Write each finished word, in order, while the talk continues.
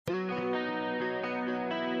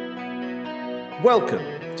Welcome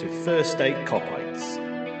to First State Copites,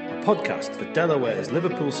 a podcast for Delaware's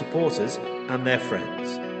Liverpool supporters and their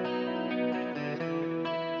friends.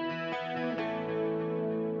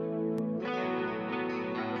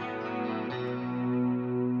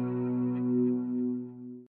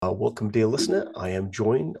 Welcome, dear listener. I am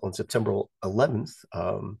joined on September 11th,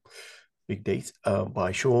 big date,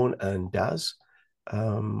 by Sean and Daz.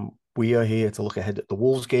 We are here to look ahead at the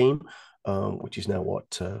Wolves game, which is now,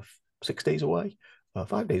 6 days away?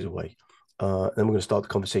 5 days away. Then we're going to start the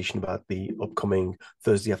conversation about the upcoming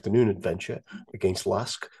Thursday afternoon adventure against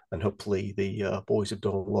Lask. And hopefully the boys have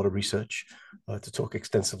done a lot of research to talk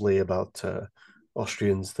extensively about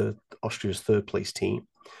Austria's third place team.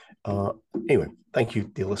 Anyway, thank you,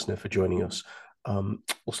 dear listener, for joining us. We'll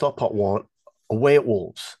start part one, away at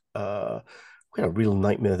Wolves. We had a real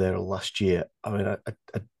nightmare there last year. I mean,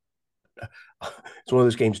 it's one of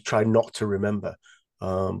those games to try not to remember.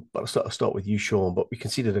 But I'll start with you, Sean. But we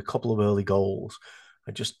conceded a couple of early goals.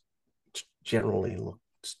 I just generally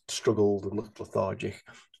struggled and looked lethargic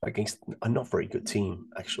against a not very good team,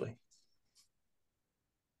 actually.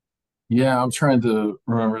 Yeah, I'm trying to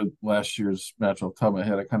remember last year's match off the top of my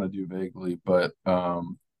head. I kind of do vaguely, but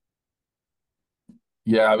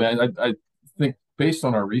yeah, I mean, I think based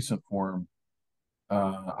on our recent form,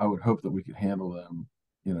 I would hope that we could handle them,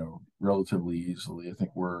 relatively easily. I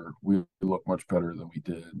think we look much better than we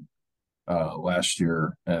did last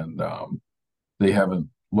year, and they haven't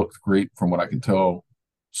looked great from what I can tell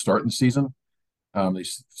starting the season. They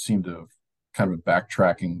seem to have kind of been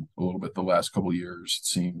backtracking a little bit the last couple of years, it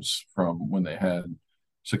seems, from when they had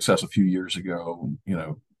success a few years ago,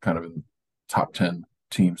 kind of in top 10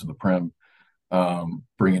 teams in the Prem,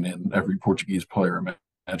 bringing in every Portuguese player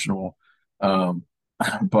imaginable.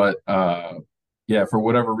 But yeah, for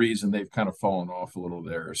whatever reason, they've kind of fallen off a little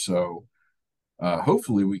there. So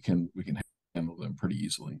hopefully we can handle them pretty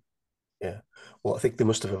easily. Yeah. Well, I think they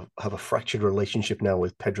must have a fractured relationship now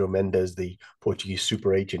with Pedro Mendes, the Portuguese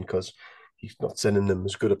super agent, because he's not sending them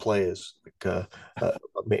as good a players. I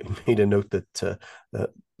made a note that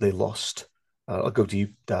they lost. I'll go to you,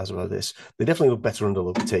 Daz, about this. They definitely look better under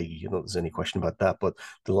Lopetegui. There's any question about that. But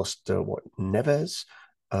they lost Neves,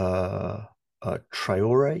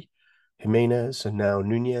 Traore, Jimenez, and now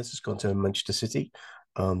Nunez has gone to Manchester City.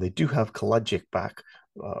 They do have Kalajic back.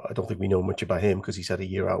 I don't think we know much about him because he's had a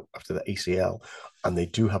year out after the ACL. And they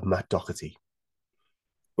do have Matt Doherty.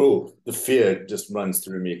 Oh, the fear just runs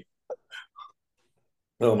through me.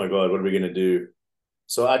 Oh my God, what are we going to do?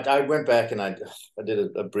 So I went back and I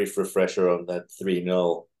did a brief refresher on that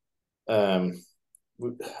 3-0.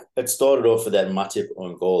 It started off with that Matip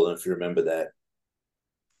on goal, and if you remember that,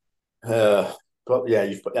 yeah,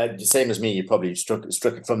 you've same as me. You probably struck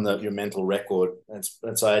it from your mental record,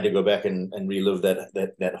 and so I had to go back and relive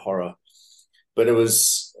that horror. But it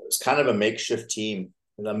was kind of a makeshift team.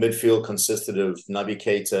 The midfield consisted of Naby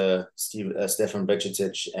Keita, Stefan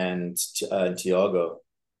Bajcetic, and Thiago.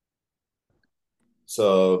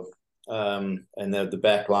 So, and the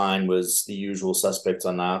back line was the usual suspects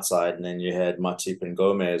on the outside, and then you had Matip and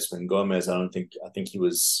Gomez. When Gomez, I think he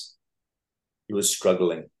was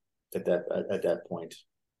struggling at that point.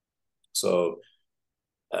 So,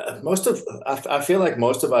 I feel like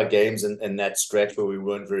most of our games in that stretch where we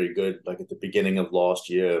weren't very good, like at the beginning of last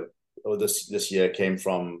year or this year, came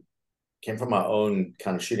from our own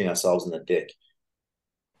kind of shooting ourselves in the dick.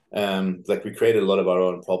 Like we created a lot of our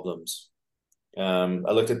own problems.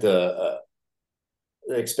 I looked at the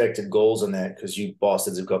expected goals in that because you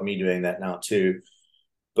bastards have got me doing that now too.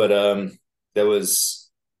 But there was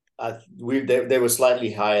they were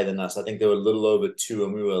slightly higher than us. I think they were a little over 2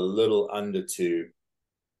 and we were a little under 2.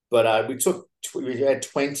 But we had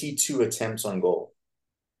 22 attempts on goal.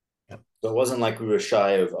 Yep. So it wasn't like we were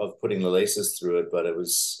shy of putting the laces through it, but it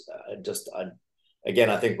was again,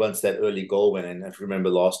 I think once that early goal went in, if you remember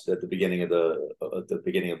at the beginning of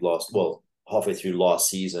halfway through last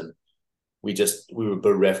season, we were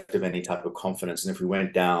bereft of any type of confidence. And if we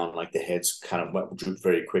went down, like the heads kind of drooped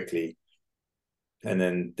very quickly. And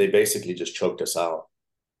then they basically just choked us out.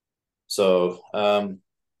 So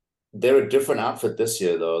they're a different outfit this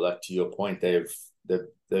year, though. Like to your point, they've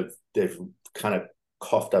kind of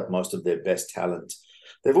coughed up most of their best talent.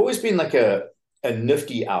 They've always been like a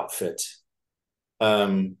nifty outfit.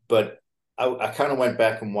 But I kind of went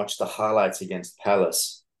back and watched the highlights against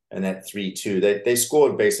Palace. And that 3-2, they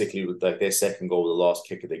scored basically with like their second goal, the last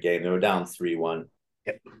kick of the game. They were down 3-1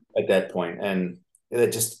 Yep. at that point, and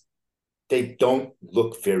they don't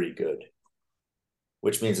look very good,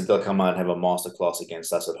 which means that they'll come out and have a masterclass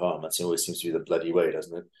against us at home. That always seems to be the bloody way,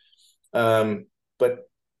 doesn't it? But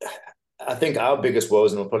I think our biggest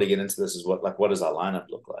woes, and we'll probably get into this, is what does our lineup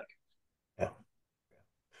look like? Yeah.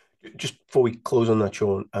 Just before we close on that,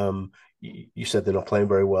 Sean, you said they're not playing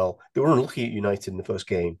very well. They were unlucky at United in the first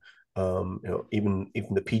game. Even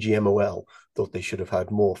the PGMOL thought they should have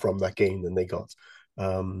had more from that game than they got.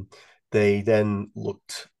 They then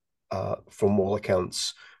looked, from all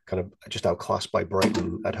accounts, kind of just outclassed by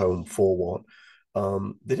Brighton at home 4-1.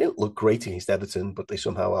 They didn't look great against Everton, but they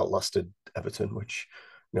somehow outlasted Everton, which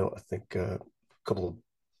I think a couple of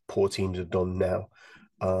poor teams have done now.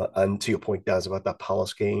 And to your point, Daz, about that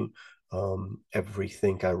Palace game,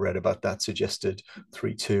 everything I read about that suggested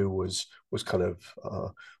 3-2 was kind of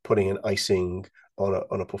putting an icing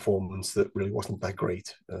on a performance that really wasn't that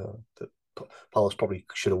great. That Palace probably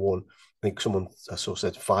should have won. I think someone I saw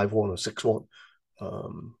said 5-1 or 6-1.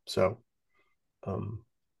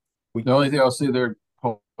 The only thing I'll say there,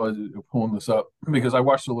 pulling this up, because I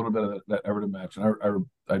watched a little bit of that Everton match, and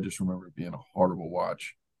I just remember it being a horrible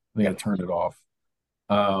watch. I think I turned it off.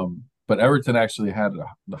 But Everton actually had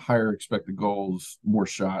the higher expected goals, more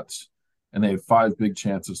shots, and they had 5 big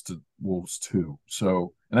chances to Wolves 2.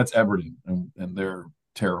 So, and that's Everton, and they're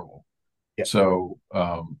terrible. Yeah. So,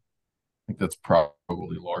 I think that's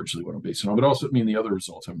probably largely what I'm basing on. But also, the other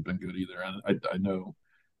results haven't been good either. And I know,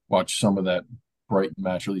 watch some of that Brighton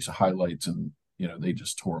match, or at least the highlights, and they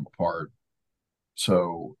just tore them apart.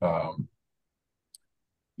 So,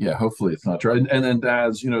 yeah, hopefully it's not true. And then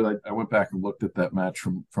Daz, I went back and looked at that match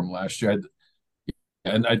from last year,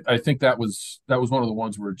 and I think that was one of the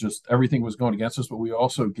ones where just everything was going against us, but we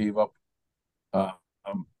also gave up, like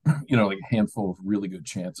a handful of really good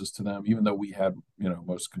chances to them, even though we had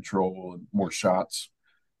most control and more shots.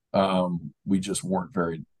 We just weren't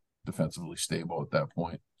very defensively stable at that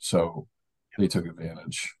point, so they took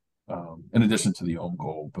advantage. In addition to the own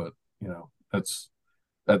goal, but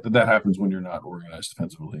that happens when you're not organized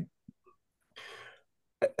defensively.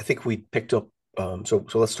 I think we picked up. So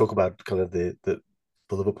let's talk about kind of the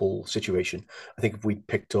Liverpool situation. I think if we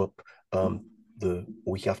picked up the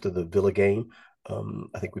week after the Villa game,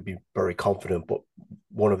 I think we'd be very confident. But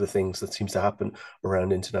one of the things that seems to happen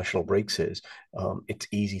around international breaks is it's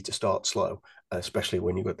easy to start slow, especially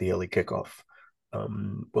when you got the early kickoff.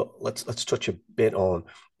 But let's touch a bit on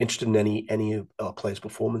interested in any of our players'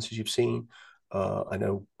 performances you've seen. I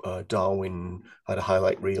know Darwin had a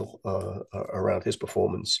highlight reel around his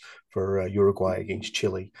performance for Uruguay against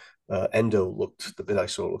Chile. Endo looked, the bit I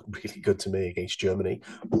saw, looked really good to me against Germany,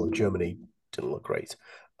 although Germany didn't look great.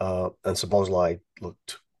 And Szoboszlai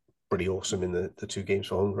looked pretty awesome in the 2 games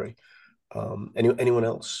for Hungary. Anyone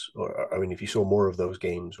else? Or if you saw more of those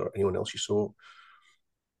games, or anyone else you saw?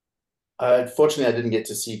 Unfortunately, I didn't get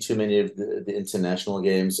to see too many of the international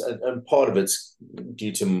games, and part of it's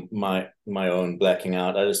due to my own blacking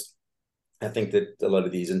out. I think that a lot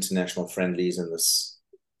of these international friendlies and this,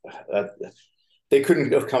 they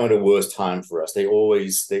couldn't have come at a worse time for us. To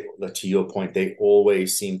your point, they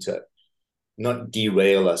always seem to not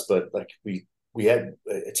derail us, but like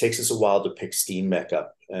it takes us a while to pick steam back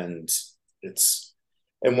up, and it's.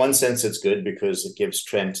 In one sense, it's good because it gives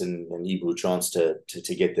Trent and Ibou a chance to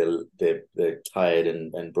get their tired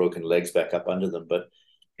and broken legs back up under them. But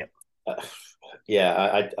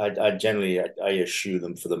I generally eschew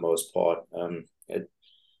them for the most part.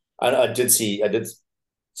 I did see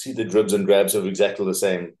the dribs and grabs of exactly the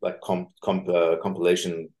same like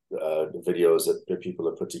compilation videos that people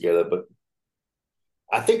have put together. But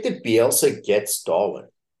I think that Bielsa gets Darwin,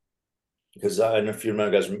 because I don't know if you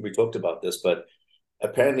remember, guys, we talked about this, but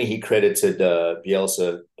apparently he credited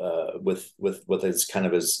Bielsa with his kind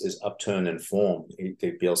of his upturn in form.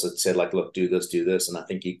 Bielsa said, like, look, do this. And I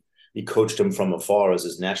think he coached him from afar as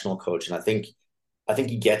his national coach. And I think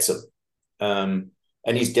he gets him.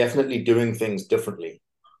 And he's definitely doing things differently.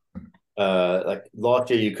 Like last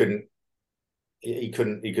year he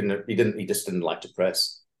just didn't like to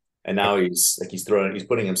press. And now he's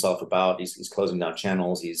putting himself about, he's closing down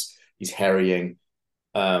channels, he's harrying.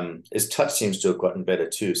 His touch seems to have gotten better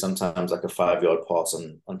too. Sometimes like a 5-yard pass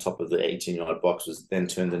on top of the 18-yard box was then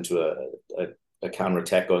turned into a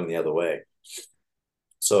counter-attack going the other way.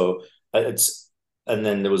 So and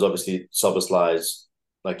then there was obviously Szoboszlai's,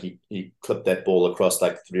 like he clipped that ball across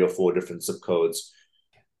like 3 or 4 different zip codes.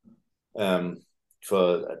 I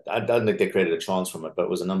don't think they created a chance from it, but it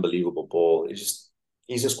was an unbelievable ball. He's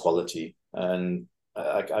just quality. And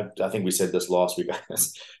I think we said this last week.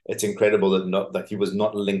 It's incredible that he was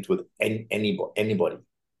not linked with anybody.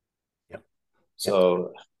 Yeah.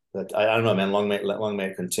 So that I don't know, man. Long may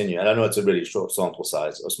it continue. And I know it's a really small sample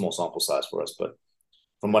size for us, but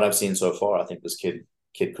from what I've seen so far, I think this kid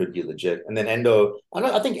kid could be legit. And then Endo,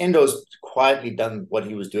 I think Endo's quietly done what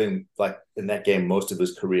he was doing like in that game most of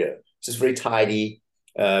his career. It's just very tidy,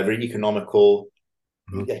 very economical.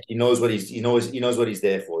 Mhm. He knows what he knows what he's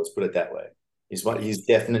there for. Let's put it that way. He's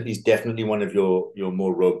definitely one of your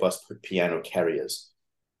more robust piano carriers.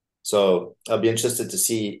 So I'll be interested to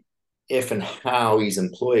see if and how he's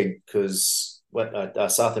employed, because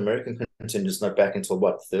what South American contingent's not back until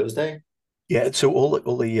what, Thursday? Yeah, so all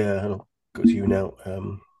the I'll go to you now,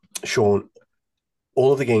 Sean.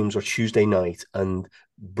 All of the games are Tuesday night, and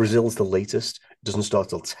Brazil's the latest. It doesn't start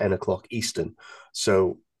till 10 o'clock Eastern.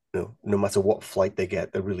 So no matter what flight they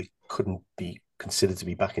get, they really couldn't be considered to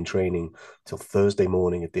be back in training till Thursday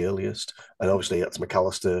morning at the earliest. And obviously that's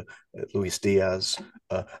McAllister, Luis Diaz,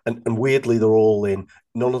 and weirdly they're all in.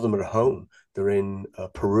 None of them are at home. They're in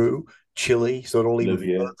Peru, Chile, so they're all even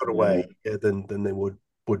Bolivia. further away than they would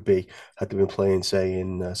be had they been playing, say,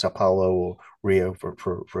 in Sao Paulo or Rio,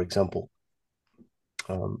 for example.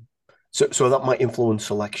 So that might influence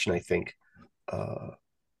selection, I think.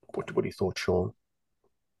 What are your thoughts, Sean?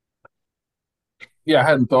 Yeah, I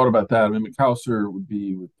hadn't thought about that. I mean, McAllister would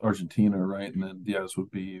be with Argentina, right? And then Diaz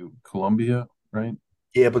would be Colombia, right?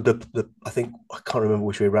 Yeah, but the I think I can't remember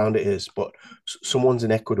which way around it is, but someone's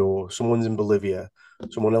in Ecuador, someone's in Bolivia,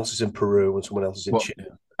 someone else is in Peru, and someone else is in Well, Chile.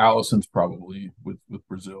 yeah. Allison's probably with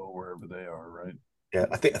Brazil, wherever they are, right? Yeah,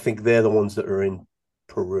 I think they're the ones that are in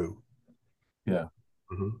Peru. Yeah.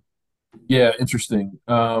 Mhm. Yeah, interesting.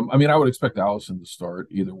 I mean, I would expect Allison to start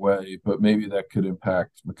either way, but maybe that could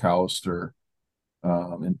impact McAllister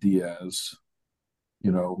and Diaz,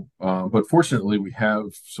 But fortunately, we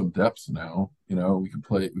have some depth now. We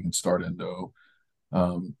can start Endo.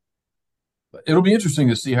 Um, it'll be interesting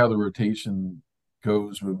to see how the rotation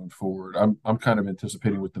goes moving forward. I'm kind of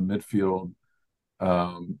anticipating with the midfield.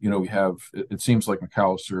 We have it seems like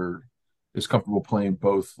McAllister is comfortable playing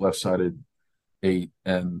both left-sided eight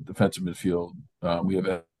and defensive midfield. We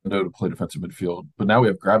have Endo to play defensive midfield, but now we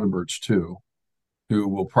have Gravenberch too, who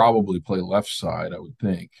will probably play left side, I would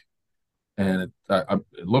think. And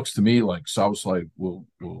it looks to me like Szoboszlai will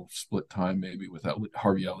split time maybe with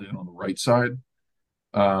Harvey Elliott on the right side.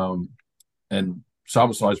 And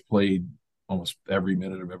Szoboszlai's played almost every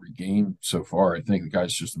minute of every game so far. I think the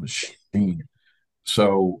guy's just a machine.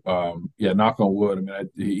 So yeah, knock on wood. I mean,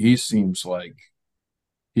 he seems like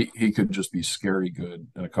he could just be scary good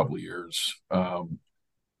in a couple of years.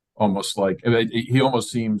 Almost like he almost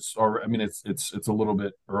seems, or I mean, it's a little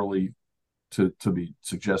bit early to be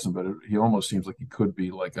suggesting, but he almost seems like he could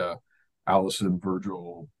be like a Allison,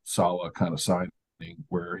 Virgil, Salah kind of signing,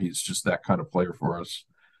 where he's just that kind of player for us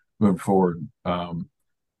moving forward.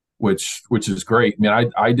 Which is great. I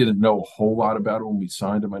mean, I didn't know a whole lot about him when we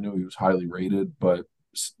signed him. I knew he was highly rated, but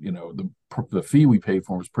the fee we paid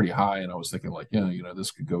for him was pretty high, and I was thinking like,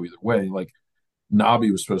 this could go either way. Like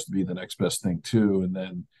Nabi was supposed to be the next best thing too, and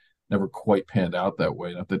then never quite panned out that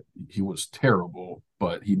way. Not that he was terrible,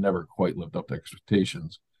 but he never quite lived up to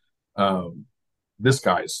expectations. This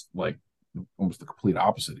guy's like almost the complete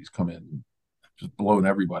opposite. He's come in just blown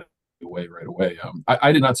everybody away right away.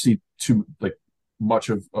 I did not see too like much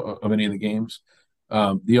of any of the games.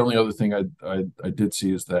 The only other thing I did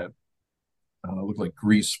see is that it looked like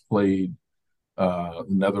Greece played the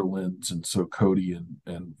Netherlands, and so Cody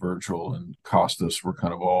and Virgil and Costas were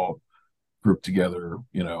kind of all grouped together,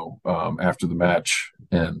 after the match.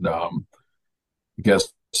 And I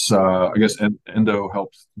guess Endo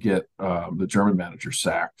helped get the German manager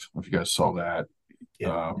sacked. If you guys saw that,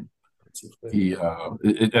 Yeah.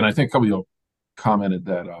 And I think a couple of you commented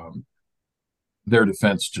that their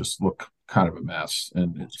defense just looked kind of a mess,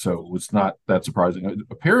 and so it's not that surprising.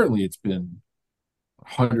 Apparently, it's been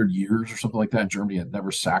 100 years or something like that. Germany had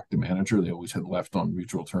never sacked a manager; they always had left on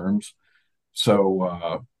mutual terms.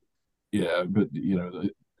 So yeah, but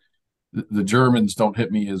the Germans don't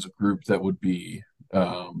hit me as a group that would be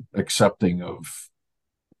accepting of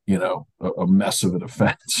a mess of a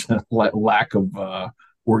defense, lack of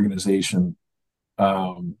organization.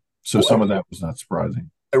 So some of that was not surprising.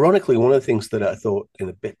 Ironically, one of the things that I thought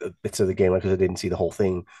in bits of the game, because I didn't see the whole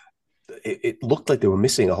thing, it looked like they were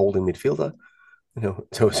missing a holding midfielder.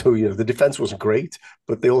 So the defense wasn't great,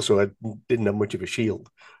 but they also didn't have much of a shield.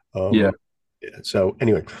 Yeah. So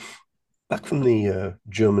anyway, back from the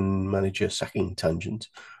German manager sacking tangent.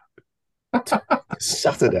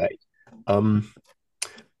 Saturday, I mean,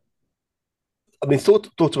 thoughts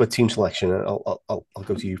about team selection. I'll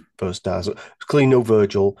go to you first, Daz. Clearly, no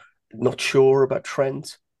Virgil. Not sure about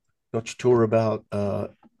Trent. Not sure about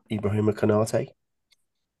Ibrahima Konate.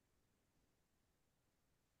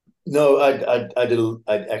 No, I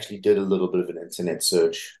actually did a little bit of an internet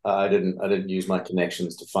search. I didn't use my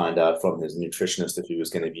connections to find out from his nutritionist if he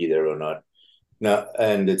was going to be there or not. No,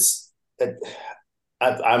 and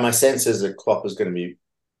my sense is that Klopp is going to be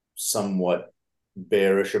somewhat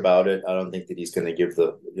bearish about it. I don't think that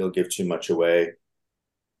he'll give too much away.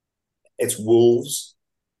 It's Wolves,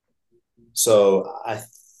 so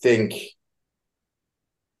think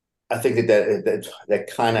that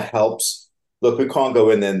kind of helps. Look, we can't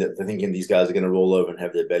go in there thinking these guys are going to roll over and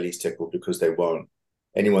have their bellies tickled, because they won't.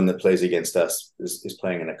 Anyone that plays against us is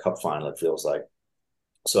playing in a cup final, it feels like.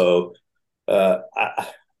 So I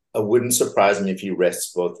wouldn't surprise me if he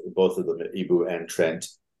rests both of them, Ibu and Trent.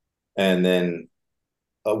 And then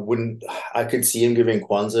I could see him giving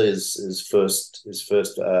Kwanzaa his first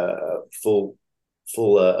full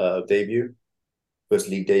debut, first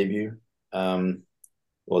league debut. Well,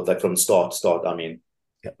 like from start. I mean,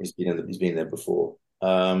 yeah. He's been there before.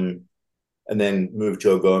 And then move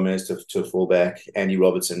Joe Gomez to fullback. Andy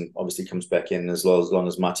Robertson obviously comes back in as long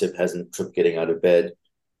as Matip hasn't tripped getting out of bed.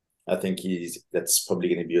 I think that's probably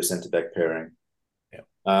going to be a centre back pairing. Yeah.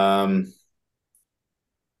 I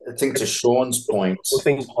think to Sean's point,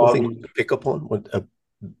 one thing to pick up on.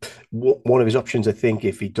 One of his options, I think,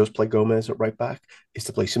 if he does play Gomez at right back, is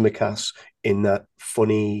to play Tsimikas in that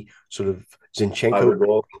funny sort of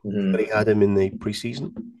Zinchenko that he had him in the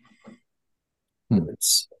preseason.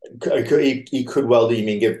 He could well do. You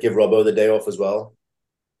mean give Robbo the day off as well?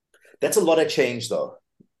 That's a lot of change, though.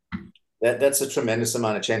 That's a tremendous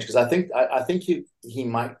amount of change, because I think he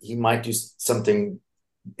might do something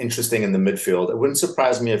interesting in the midfield. It wouldn't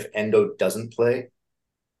surprise me if Endo doesn't play.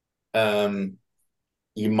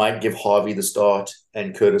 You might give Harvey the start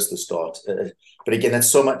and Curtis the start, but again,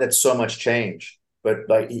 that's so much change. But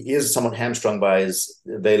like, he is somewhat hamstrung by his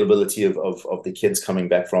availability of the kids coming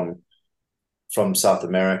back from South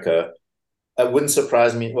America. It wouldn't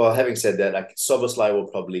surprise me. Well, having said that, like, Szoboszlai will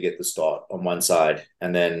probably get the start on one side,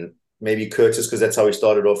 and then maybe Curtis, because that's how he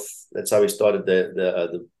started off. That's how he started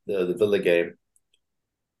the Villa game.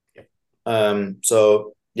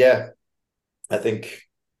 So yeah, I think,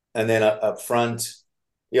 and then up front,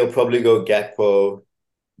 he'll probably go Gakpo,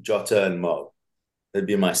 Jota, and Mo. That'd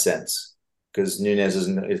be my sense, because Nunez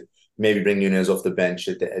isn't. Maybe bring Nunez off the bench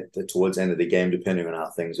towards the end of the game, depending on how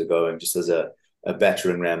things are going, just as a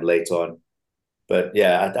battering ram late on. But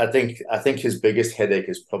yeah, I think his biggest headache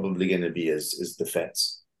is probably going to be his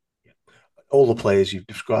defense. All the players you've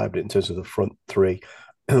described in terms of the front three,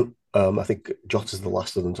 I think Jota's the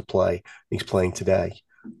last of them to play. He's playing today,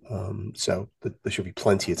 so there should be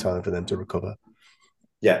plenty of time for them to recover.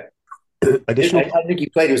 Yeah. I think he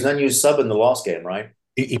played. He was an unused sub in the last game, right?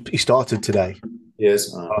 He started today.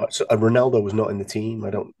 Yes. So Ronaldo was not in the team.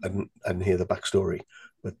 I didn't hear the backstory,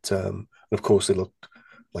 but of course they looked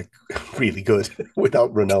like really good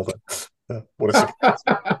without Ronaldo. What a surprise!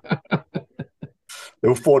 They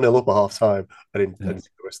were 4-0 up at half time. I didn't see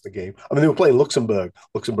the rest of the game. I mean, they were playing Luxembourg.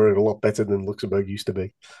 Luxembourg a lot better than Luxembourg used to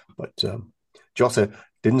be. But Jota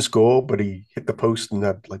didn't score, but he hit the post and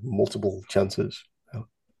had like multiple chances.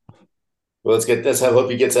 Well, let's hope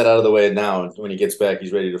he gets that out of the way now. And when he gets back,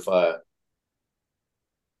 he's ready to fire.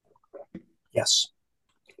 Yes.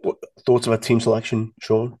 What thoughts about team selection,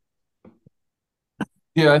 Sean?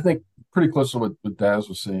 Yeah, I think pretty close to what Daz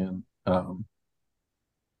was saying. I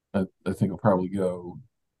think I'll probably go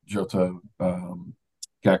Jota,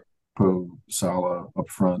 Gakpo, Salah up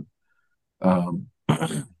front. And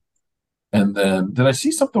then did I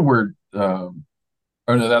see something where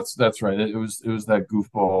oh no, that's right. It was that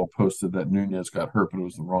goofball posted that Nunez got hurt, but it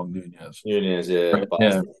was the wrong Nunez. Nunez, yeah. Right?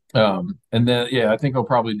 Yeah. And then I think I'll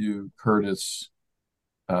probably do Curtis,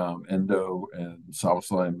 Endo, and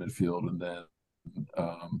Szoboszlai in midfield, and then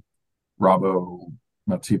Robbo,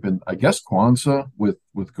 Matip, and I guess Kwanzaa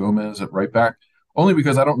with Gomez at right back. Only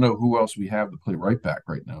because I don't know who else we have to play right back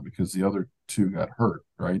right now, because the other two got hurt,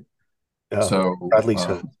 right? So Bradley's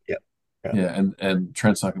hurt. Yeah. Yeah, and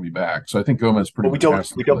Trent's not going to be back, so I think Gomez pretty. Well,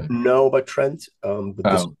 we don't know about Trent. The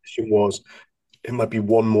discussion was it might be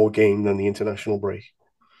one more game than the international break.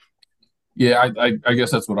 Yeah, I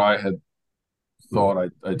guess that's what I had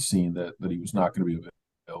thought. I'd seen that he was not going to be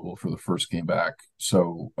available for the first game back.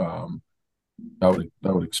 So I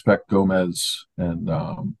would expect Gomez and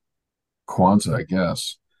Kwanzaa, I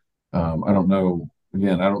guess. I don't know.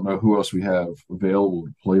 Again, I don't know who else we have available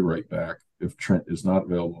to play right back if Trent is not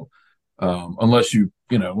available. Unless you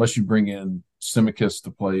bring in Tsimikas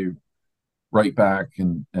to play right back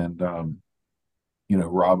and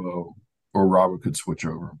Robbo could switch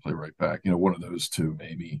over and play right back. One of those two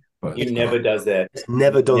maybe. But he never does that.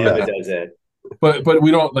 Never done that. Never does that. but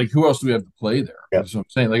we don't, like, who else do we have to play there? Yeah. That's what I'm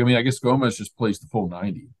saying. Like, I mean, I guess Gomez just plays the full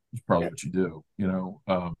 90. Is probably what you do, you know.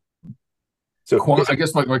 So I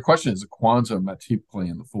guess my question is, Kwanzaa and Matip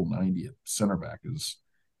playing the full 90 at center back is,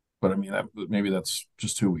 but I mean, maybe that's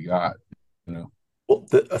just who we got, you know. Well,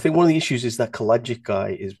 I think one of the issues is that Kalajic guy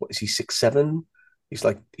is, what is he, 6'7"?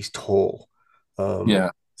 He's tall. Yeah.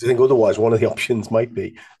 I think otherwise one of the options might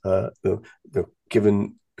be,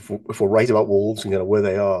 given if we're right about Wolves and where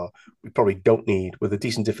they are, we probably don't need, with a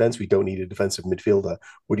decent defense, we don't need a defensive midfielder.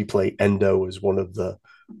 Would he play Endo as one of the?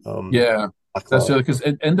 Yeah, that's the other, because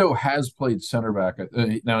Endo has played center back.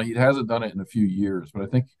 Now he hasn't done it in a few years, but I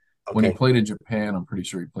think when he played in Japan, I'm pretty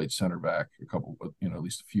sure he played center back a couple, at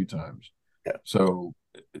least a few times. Yeah. So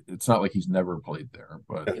it's not like he's never played there.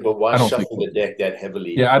 But why shuffle the deck that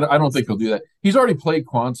heavily? Yeah, I don't think he'll do that. He's already played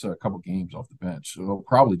Kwanzaa a couple games off the bench, so they'll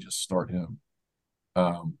probably just start him.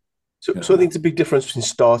 So I think it's a big difference between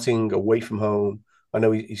starting away from home. I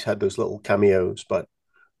know he's had those little cameos, but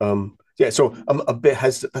so I'm a bit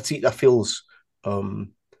hesitant. That feels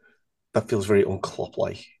very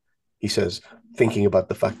un-Klopp-like. He says, thinking about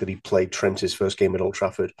the fact that he played Trent's first game at Old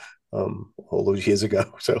Trafford all those years ago.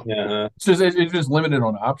 So yeah, it's just limited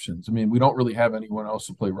on options. I mean, we don't really have anyone else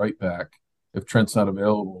to play right back if Trent's not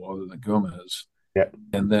available other than Gomez. Yeah,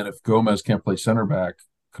 and then if Gomez can't play center back,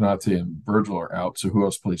 Konate and Virgil are out. So who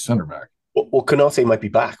else plays center back? Well, Konate might be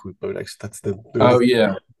back with Bodex. That's the.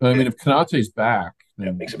 Yeah. I mean, if Konate's back, then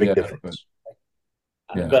it makes a big difference.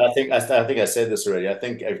 But I think I said this already. I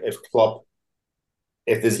think if Klopp,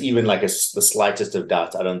 if there's even like the slightest of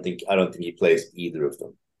doubt, I don't think he plays either of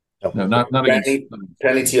them. No, not apparently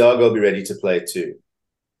Thiago will be ready to play too.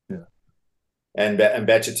 Yeah, and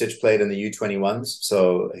Bajcetic played in the U21s,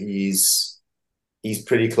 so he's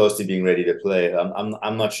pretty close to being ready to play.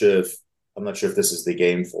 I'm not sure if this is the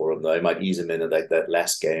game for him though. I might ease him in like that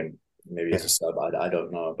last game, maybe as a sub. I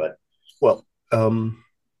don't know, but well,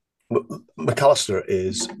 McAllister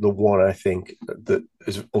is the one I think that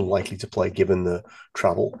is unlikely to play given the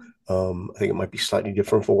travel. I think it might be slightly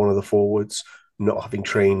different for one of the forwards, not having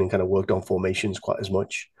trained and kind of worked on formations quite as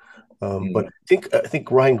much. But I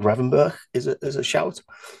think Ryan Gravenberch is a shout.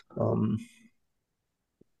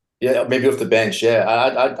 Yeah, maybe off the bench. Yeah,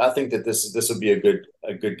 I think that this would be a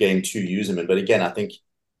good game to use him in. But again, I think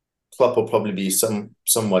Klopp will probably be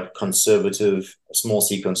somewhat conservative, small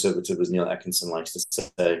C conservative, as Neil Atkinson likes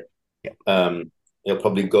to say. Yeah. He'll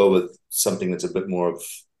probably go with something that's a bit more of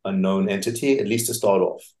a known entity, at least to start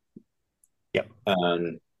off. Yeah.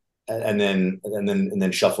 And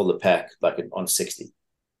then shuffle the pack like on 60.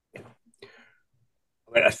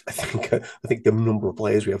 I think the number of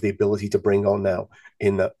players we have the ability to bring on now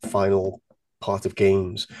in that final part of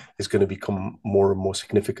games is going to become more and more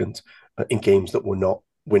significant in games that we're not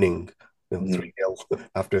winning 3-0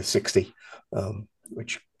 after 60,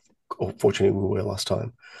 which unfortunately we were last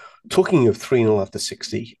time. Talking of 3-0 after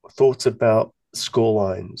 60, thoughts about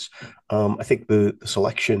scorelines. I think the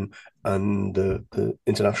selection and the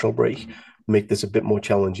international break make this a bit more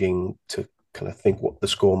challenging to kind of think what the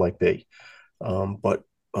score might be. But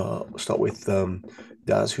we'll start with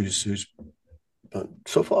Daz, who's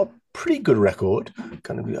so far pretty good record.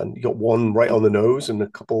 Kind of you got one right on the nose and a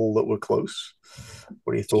couple that were close.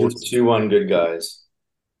 What are your thoughts? 2-1 good guys.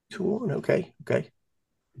 2-1, okay.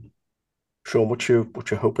 Sean, what's your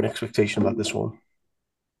hope and expectation about this one?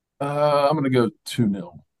 I'm going to go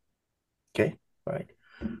 2-0. Okay, all right.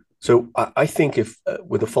 So I think if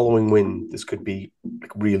with the following win, this could be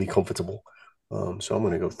like really comfortable. So I'm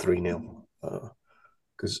going to go 3-0.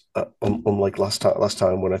 Because unlike last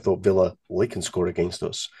time when I thought Villa can score against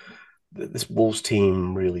us, this Wolves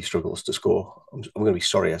team really struggles to score. I'm going to be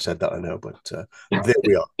sorry I said that, I know, but there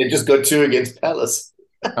we are. They just got 2 against Palace.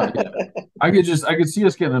 Yeah. I could see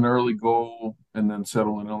us getting an early goal and then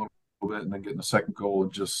settling a little bit and then getting a second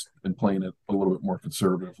goal and playing it a little bit more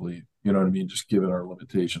conservatively. You know what I mean? Just given our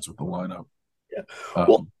limitations with the lineup. Yeah.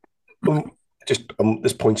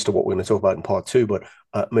 This points to what we're going to talk about in part 2, but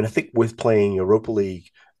I think with playing Europa League,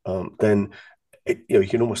 then you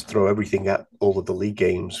can almost throw everything at all of the league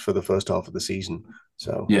games for the first half of the season.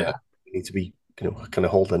 So yeah, you need to be kind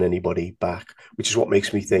of holding anybody back, which is what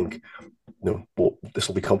makes me think this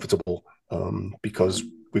will be comfortable because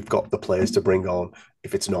we've got the players to bring on.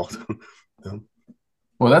 If it's not,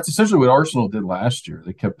 well, that's essentially what Arsenal did last year.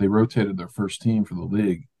 They rotated their first team for the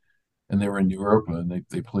league, and they were in Europa, and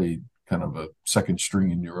they played kind of a second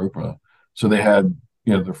string in Europa. So they had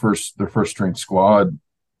their first string squad,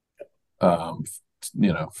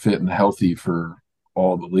 fit and healthy for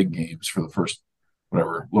all the league games for the first a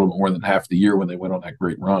little bit more than half the year when they went on that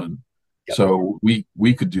great run. Yep. So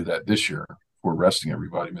we could do that this year. We're resting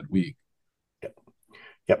everybody midweek. Yep.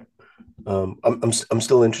 I'm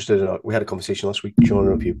still interested in. We had a conversation last week, Sean. I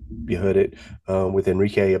don't know if you heard it with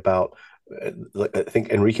Enrique about. I think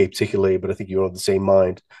Enrique particularly, but I think you're on the same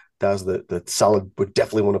mind. That's that Salah would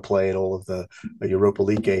definitely want to play in all of the Europa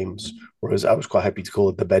League games, whereas I was quite happy to call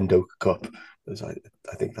it the Bendo Cup, because I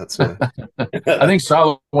think that's I think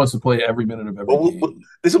Salah wants to play every minute of every game.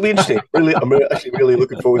 This will be interesting. I'm actually really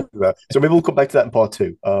looking forward to that. So maybe we'll come back to that in part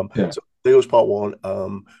two. Yeah. So there was part one.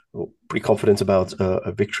 Pretty confident about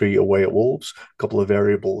a victory away at Wolves. A couple of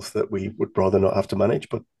variables that we would rather not have to manage,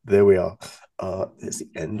 but there we are. It's the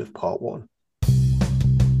end of part one.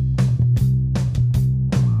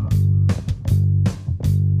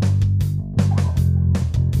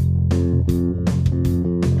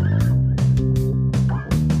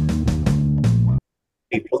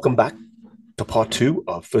 Hey, welcome back to part two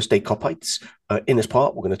of First Day Copites. In this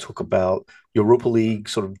part, we're going to talk about Europa League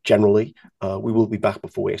sort of generally. We will be back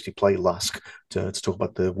before we actually play LASK to talk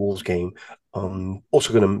about the Wolves game.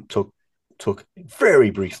 Also going to talk very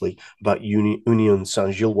briefly about Union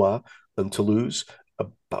Saint-Gilloise and Toulouse,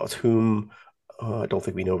 about whom I don't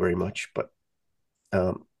think we know very much, but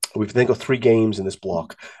we've then got three games in this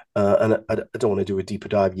block. And I don't want to do a deeper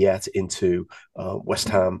dive yet into West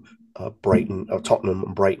Ham, Brighton, or Tottenham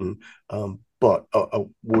and Brighton. But I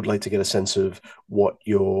would like to get a sense of what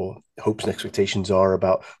your hopes and expectations are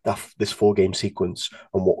about this 4-game sequence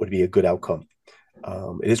and what would be a good outcome.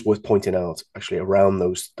 It is worth pointing out, actually, around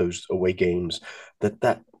those away games,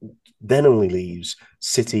 that then only leaves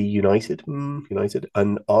City, United,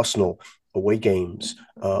 and Arsenal away games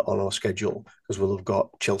on our schedule, because we'll have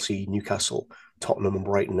got Chelsea, Newcastle, Tottenham, and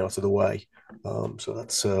Brighton out of the way. So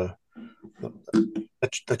that's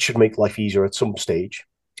that should make life easier at some stage.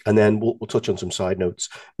 And then we'll touch on some side notes,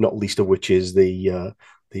 not least of which is the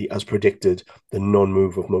as predicted, the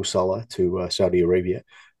non-move of Mo Salah to Saudi Arabia.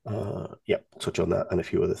 We'll touch on that and a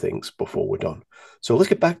few other things before we're done. So let's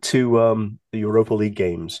get back to the Europa League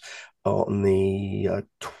games on the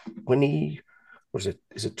 20. What is it?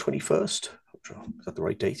 Is it 21st? Is that the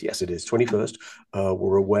right date? Yes, it is 21st.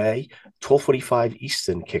 We're away, 12:45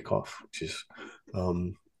 Eastern kickoff, which is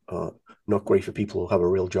not great for people who have a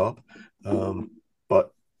real job.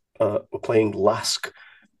 But we're playing LASK.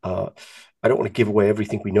 I don't want to give away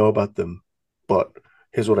everything we know about them, but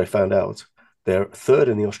here's what I found out. They're third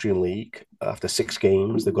in the Austrian league after 6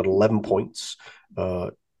 games. They've got 11 points.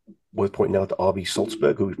 Worth pointing out that RB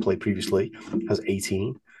Salzburg, who we've played previously, has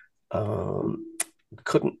 18.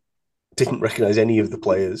 Didn't recognize any of the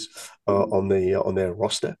players on their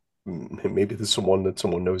roster. Maybe there's someone that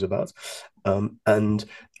someone knows about. And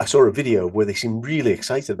I saw a video where they seemed really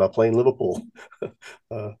excited about playing Liverpool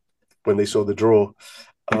when they saw the draw.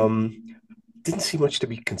 Didn't see much to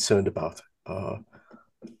be concerned about.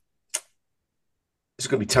 It's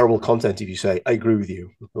going to be terrible content if you say, I agree with you.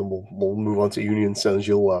 And we'll move on to Union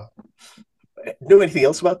Saint-Gilloise. Know anything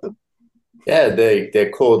else about them? Yeah, they're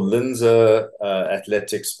called Linz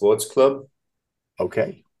Athletic Sports Club.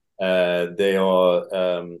 Okay. They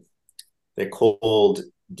are they're called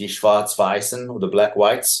Die Schwarz-Weißen, or the Black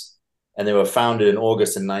Whites, and they were founded in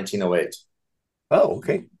August in 1908. Oh,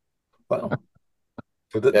 okay. Wow.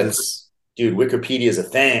 So dude, Wikipedia is a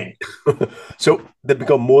thing. So they've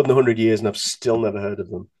become more than 100 years, and I've still never heard of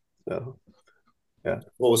them. So, yeah.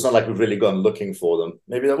 Well, it's not like we've really gone looking for them.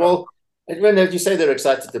 Maybe when you say they're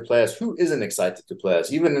excited to play us, who isn't excited to play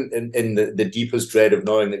us? Even in the deepest dread of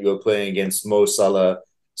knowing that you were playing against Mo Salah,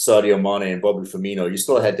 Sadio Mane, and Bobby Firmino, you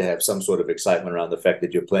still had to have some sort of excitement around the fact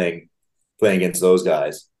that you're playing against those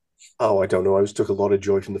guys. Oh, I don't know. I took a lot of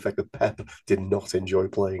joy from the fact that Pep did not enjoy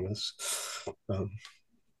playing us.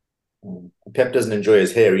 Pep doesn't enjoy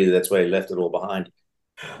his hair either. That's why he left it all behind.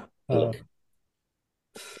 I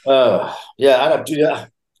know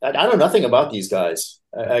nothing about these guys.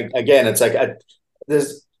 Again, it's like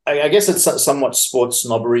I guess it's somewhat sports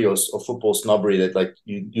snobbery or football snobbery that like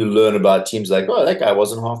you learn about teams like, oh, that guy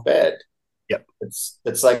wasn't half bad. Yep. It's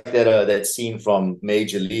like that scene from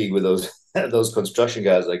Major League with those those construction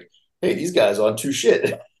guys like, hey, these guys aren't too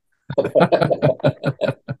shit.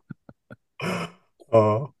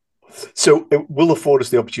 So it will afford us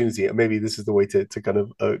the opportunity, and maybe this is the way to kind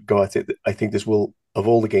of go at it. I think this will, of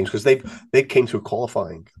all the games, because they came through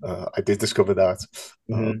qualifying. I did discover that,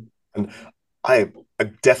 and I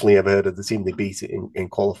definitely have heard of the team they beat in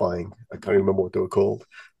qualifying. I can't remember what they were called.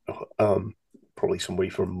 Probably somebody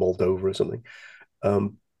from Moldova or something.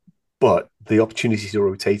 But the opportunity to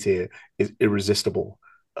rotate here is irresistible.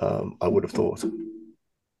 I would have thought.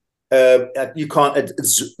 You can't.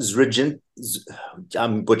 Zrijin.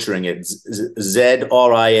 I'm butchering it.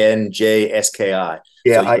 Zrinjski.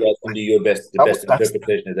 Yeah, So you guys can do your best, the best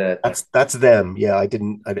interpretation of that. That's them. Yeah, I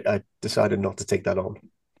didn't. I decided not to take that on.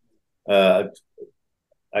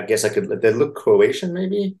 I guess I could. They look Croatian,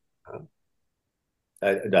 maybe.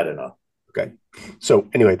 I don't know. Okay, so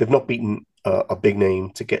anyway, they've not beaten a big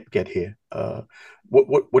name to get here.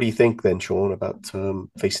 What do you think then, Sean, about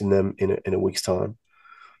facing them in a week's time?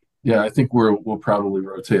 Yeah, I think we'll probably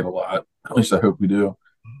rotate a lot. At least I hope we do.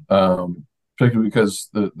 Particularly because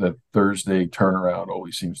the Thursday turnaround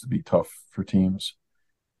always seems to be tough for teams.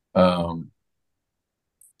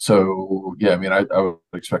 So yeah, I mean, I would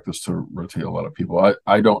expect us to rotate a lot of people.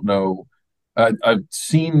 I don't know. I've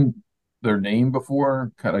seen their name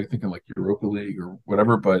before, kind of thinking like Europa League or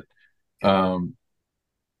whatever, but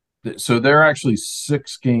so they're actually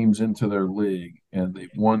 6 games into their league, and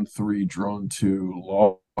they've won 3, drawn 2,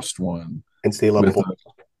 lost 1 Against the 11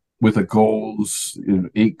 with a goals,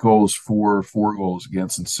 8 goals, 4 goals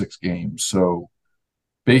against in 6 games. So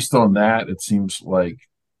based on that, it seems like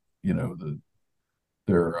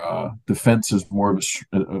their defense is more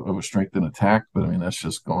of a strength than attack. But I mean, that's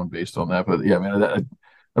just going based on that. But yeah, I mean,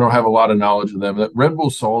 I don't have a lot of knowledge of them. That Red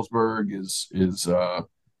Bull Salzburg is kind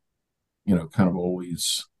of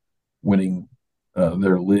always winning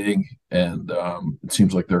their league, and it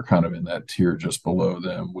seems like they're kind of in that tier just below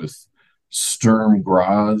them with Sturm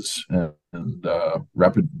Graz and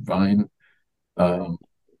Rapid Wien.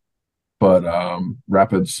 But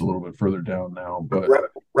Rapid's a little bit further down now. But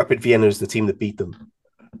Rapid Vienna is the team that beat them.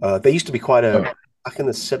 They used to be quite back in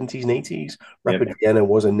the 70s and 80s. Rapid Vienna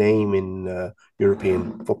was a name in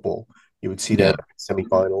European football. You would see them in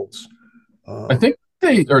semi-finals. I think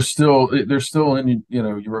they're still in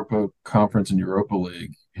Europa Conference and Europa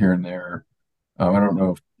League here and there. I don't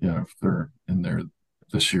know if they're in there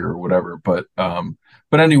this year or whatever, but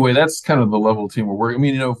anyway, that's kind of the level of team we're working. I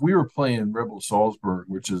mean, if we were playing Red Bull Salzburg,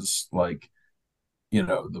 which is like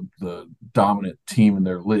the dominant team in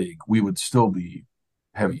their league, we would still be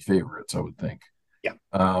heavy favorites, I would think. Yeah.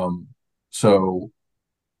 So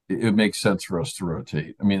it makes sense for us to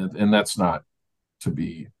rotate. I mean, and that's not to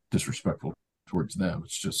be disrespectful towards them.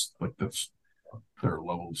 It's just like there are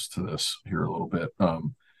levels to this here a little bit.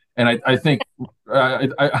 And I think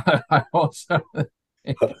I also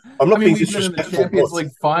I'm not being we've been in the Champions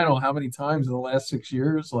League final how many times in the last 6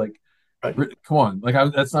 years? Like, right. Come on, like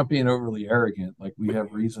that's not being overly arrogant. Like, we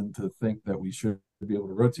have reason to think that we should be able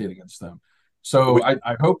to rotate against them. So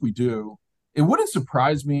I hope we do. It wouldn't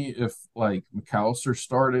surprise me if like McAllister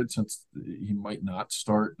started, since he might not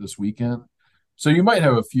start this weekend. So you might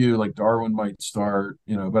have a few, like Darwin might start,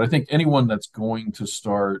 but I think anyone that's going to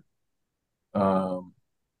start, on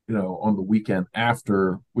the weekend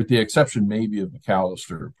after, with the exception maybe of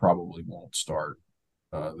McAllister, probably won't start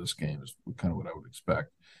this game, is kind of what I would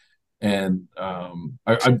expect. And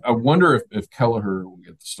I wonder if Kelleher will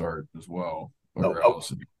get the start as well.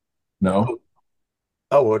 No?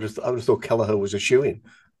 Oh, I just thought Kelleher was a shoo-in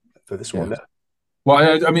for this one. Well,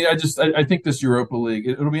 I think this Europa League,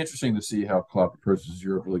 it'll be interesting to see how Klopp approaches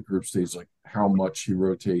Europa League group stage, like how much he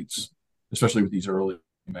rotates, especially with these early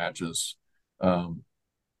matches.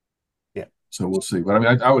 So we'll see. But I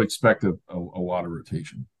mean, I would expect a lot of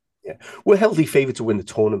rotation. Yeah, we're healthy favored to win the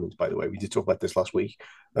tournament, by the way. We did talk about this last week.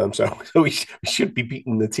 So we should be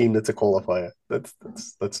beating the team that's a qualifier. Let's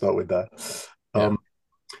start with that.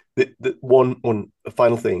 The one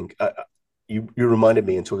final thing. You reminded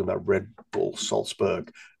me in talking about Red Bull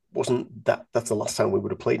Salzburg. Wasn't that's the last time we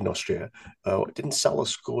would have played in Austria? Didn't Salah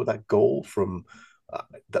score that goal from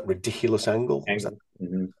that ridiculous angle? Was that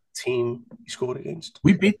team he scored against?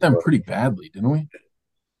 We beat them pretty badly, didn't we?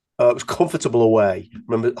 It was comfortable away.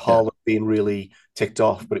 Remember Haaland being really ticked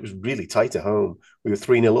off, but it was really tight at home. We were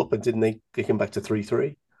 3-0 up, and didn't they kick him back to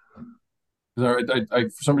 3-3? For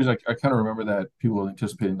some reason, I kind of remember that people were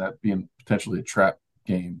anticipating that being potentially a trap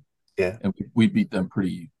game. Yeah, and we beat them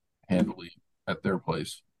pretty handily at their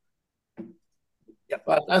place. Yeah,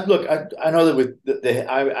 but look, I know that with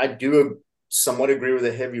I do somewhat agree with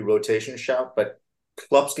the heavy rotation shout, but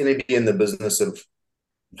Klopp's going to be in the business of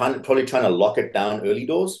probably trying to lock it down early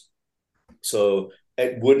doors. So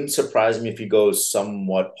it wouldn't surprise me if he goes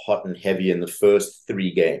somewhat hot and heavy in the first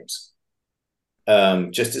 3 games,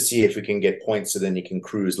 just to see if we can get points, so then you can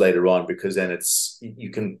cruise later on, because then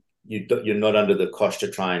you're not under the cost to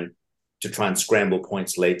try and scramble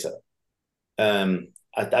points later.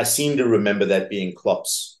 I seem to remember that being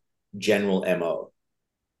Klopp's general MO.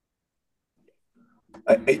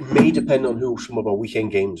 It may depend on who some of our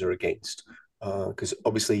weekend games are against, because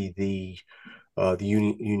obviously the the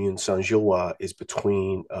Union Saint-Gilloise is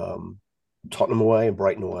between Tottenham away and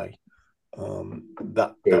Brighton away.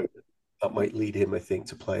 That might lead him, I think,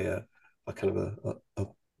 to play a kind of a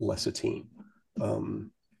lesser team.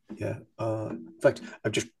 In fact,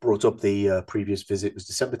 I've just brought up the previous visit. It was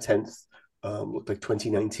December 10th. Looked like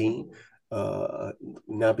 2019.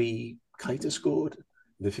 Naby Keita scored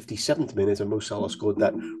in the 57th minute, and Mo Salah scored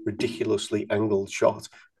that ridiculously angled shot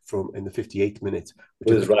in the 58th minute.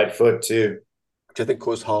 With his right foot, too. Which I think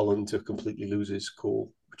caused Haaland to completely lose his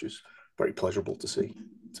cool, which is very pleasurable to see.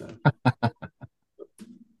 So,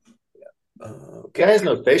 Guy has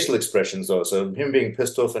no facial expressions, though, so him being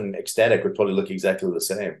pissed off and ecstatic would probably look exactly the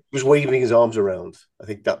same. He was waving his arms around. I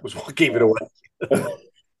think that was what gave it away.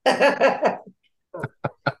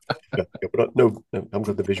 But no, I'm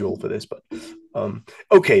got the visual for this. But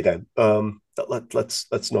okay, then.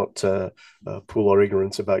 Let's not pool our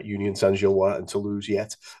ignorance about Union Saint-Gilloise and Toulouse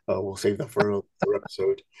yet. We'll save that for another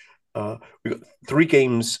episode. We've got 3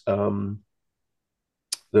 games that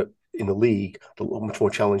in the league that are much more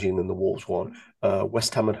challenging than the Wolves one.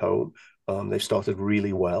 West Ham at home. They've started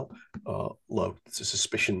really well. Low. It's a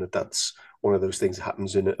suspicion that that's one of those things that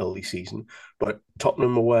happens in an early season. But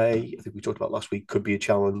Tottenham away, I think we talked about last week, could be a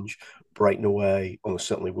challenge. Brighton away almost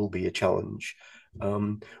certainly will be a challenge.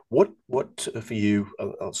 What for you?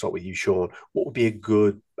 I'll start with you, Sean. What would be a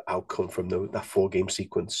good outcome from that 4-game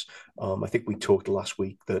sequence? I think we talked last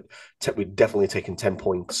week that we'd definitely taken 10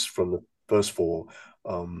 points from the first 4.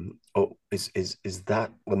 Is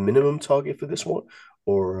that the minimum target for this one,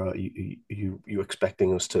 or are you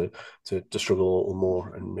expecting us to struggle a little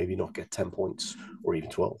more and maybe not get 10 points or even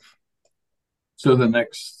 12? So the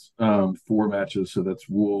next 4 matches, so that's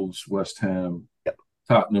Wolves, West Ham,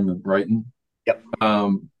 Tottenham, and Brighton. Yep.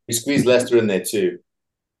 You squeeze Leicester in there too.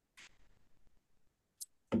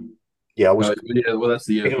 Yeah, I was. Well, that's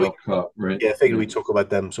the EFL Cup, right? Yeah, I figured we talk about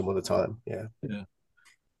them some other time. Yeah.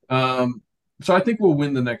 So I think we'll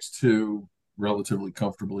win the next 2 relatively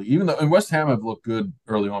comfortably. Even though, and West Ham have looked good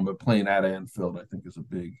early on, but playing at Anfield, I think, is a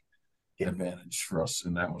big advantage for us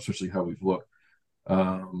in that one, especially how we've looked.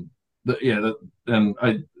 And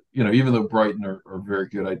I, even though Brighton are very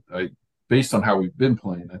good, I based on how we've been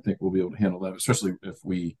playing, I think we'll be able to handle them, especially if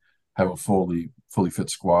we have a fully fit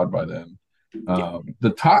squad by then.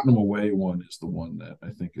 The Tottenham away one is the one that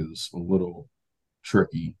I think is a little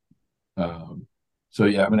tricky. So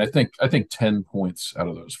yeah, I mean, I think 10 points out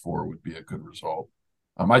of those 4 would be a good result.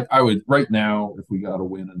 I would right now, if we got a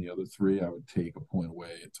win in the other 3, I would take a point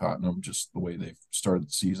away at Tottenham, just the way they've started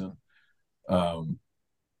the season.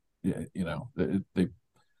 They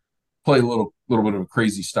play a little bit of a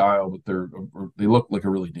crazy style, but they look like a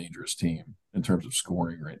really dangerous team in terms of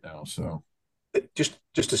scoring right now. So just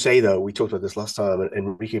to say though, we talked about this last time, and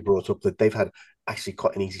Enrique brought up that they've had actually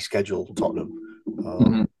quite an easy schedule, Tottenham,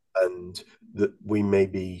 and that we may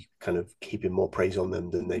be kind of keeping more praise on them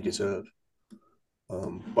than they deserve.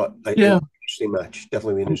 But interesting match,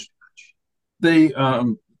 definitely an interesting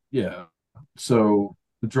match. So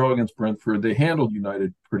the draw against Brentford, they handled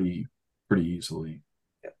United pretty easily.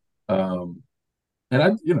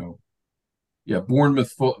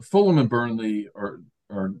 Bournemouth, Fulham, and Burnley are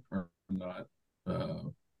not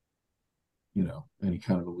any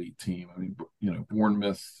kind of elite team. I mean,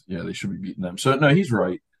 Bournemouth, they should be beating them. So no, he's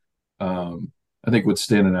right. I think what's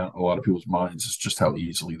standing out in a lot of people's minds is just how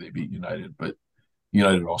easily they beat United, but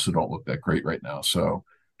United also don't look that great right now. So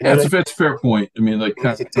it's a fair point. I mean, like, they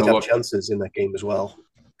have chances in that game as well.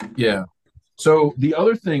 Yeah. So the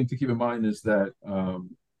other thing to keep in mind is that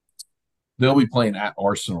they'll be playing at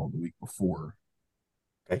Arsenal the week before.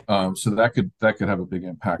 Okay. So that could have a big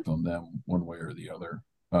impact on them one way or the other.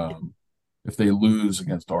 If they lose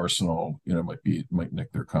against Arsenal, might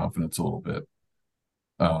nick their confidence a little bit.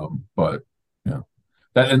 But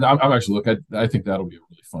I'm actually I think that'll be a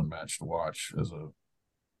really fun match to watch as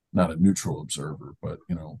not a neutral observer, but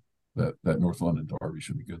that North London derby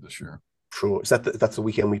should be good this year. Sure. Is that's the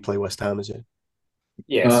weekend we play West Ham, is it?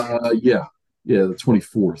 Yes. The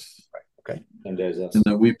 24th. Right. Okay. And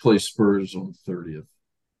then we play Spurs on the 30th.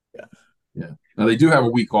 Yeah. Now they do have a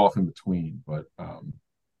week off in between, but and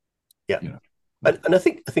I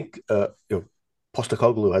think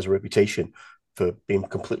Postecoglou has a reputation for being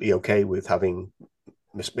completely okay with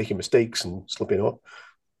making mistakes and slipping up.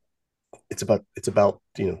 It's about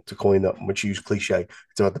to coin that much used cliche.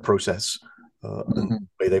 It's about the process and the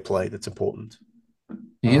way they play that's important.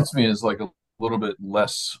 He hits me as like a little bit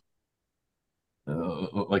less,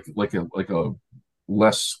 like a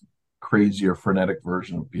less crazy or frenetic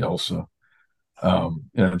version of Bielsa.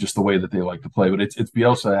 Just the way that they like to play, but it's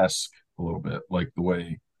Bielsa-esque a little bit, like the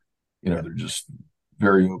way they're just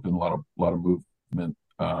very open, a lot of movement.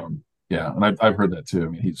 Yeah, and I've heard that too. I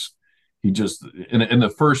mean, he just in the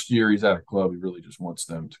first year he's at a club, he really just wants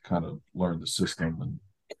them to kind of learn the system and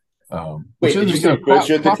Wait, did you say first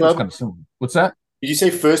year at the club? Kind of similar. What's that? Did you say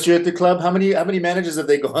first year at the club? How many managers have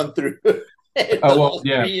they gone through? Oh well,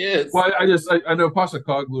 yeah. 3 years. Well, I know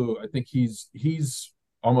Postecoglou. I think he's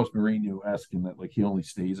almost Mourinho-esque in that like he only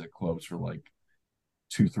stays at clubs for like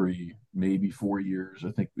 2, 3, maybe 4 years.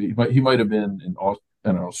 I think he might have been in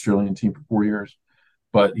an Australian team for 4 years,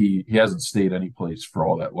 but he hasn't stayed any place for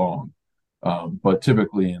all that long. But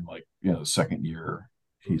typically in like the second year,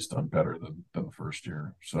 he's done better than the first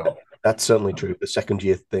year. So that's certainly true. The second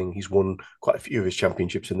year thing, he's won quite a few of his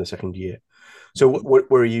championships in the second year. So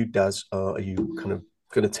where are you, Daz? Are you kind of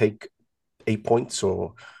going to take 8 points,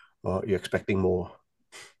 or are you expecting more?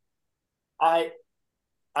 I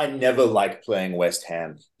never like playing West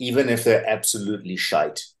Ham, even if they're absolutely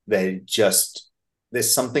shite.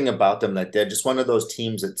 There's something about them that they're just one of those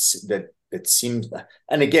teams that seems.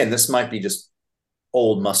 And again, this might be just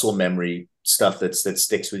old muscle memory stuff that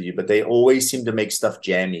sticks with you, but they always seem to make stuff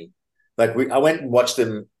jammy. Like I went and watched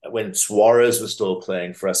them when Suarez was still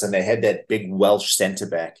playing for us, and they had that big Welsh centre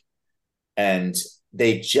back, and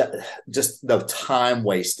they just the time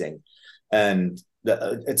wasting, and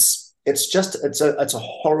it's a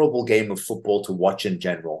horrible game of football to watch in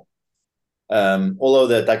general.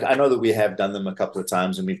 Although I know that we have done them a couple of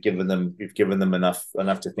times, and we've given them enough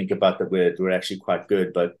to think about that we're actually quite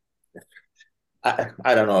good, but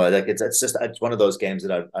I don't know. Like it's one of those games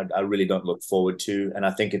that I really don't look forward to, and I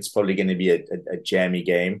think it's probably going to be a jammy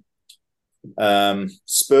game.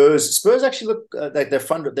 Spurs actually look like they're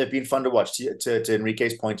fun. They've been fun to watch. To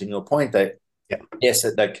Enrique's point and your point, that yes,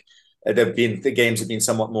 like the games have been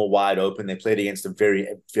somewhat more wide open. They played against a very,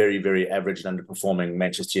 very, very average and underperforming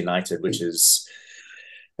Manchester United, which is.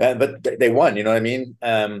 But they won, you know what I mean?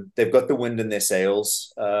 They've got the wind in their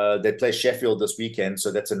sails. They play Sheffield this weekend,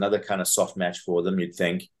 so that's another kind of soft match for them, you'd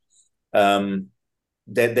think. They're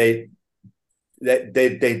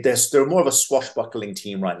more of a swashbuckling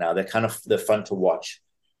team right now. They're fun to watch.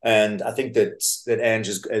 And I think that Ange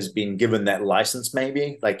has been given that license,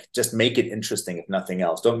 maybe. Like, just make it interesting, if nothing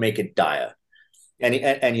else. Don't make it dire.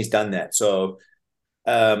 And he's done that. So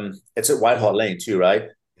it's at White Hart Lane too, right?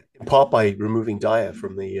 In part by removing Dyer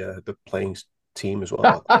from the playing team as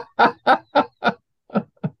well.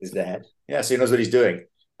 Is that? Yeah, so he knows what he's doing.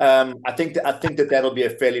 I think that that'll be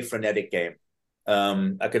a fairly frenetic game.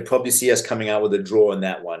 I could probably see us coming out with a draw in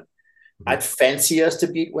that one. I'd fancy us to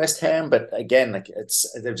beat West Ham, but again, like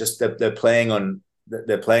they're playing on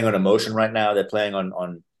emotion right now. They're playing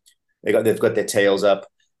on they've got their tails up.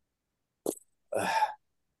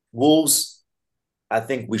 Wolves, I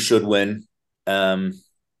think we should win.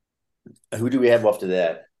 Who do we have after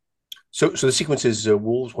that? So the sequence is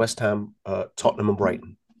Wolves, West Ham, Tottenham, and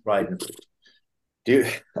Brighton. Brighton,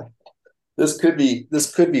 dude, this could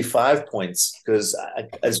be 5 points because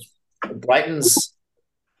as Brighton's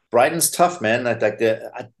tough, man. Like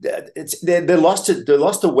their loss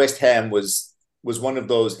to West Ham was one of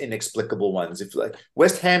those inexplicable ones. If like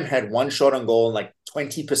West Ham had one shot on goal and like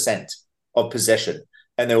 20% of possession,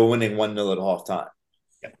 and they were winning 1-0 at halftime.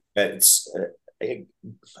 Yeah.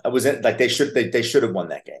 I was like they should have won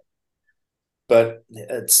that game, but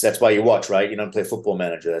that's why you watch, right? You don't play Football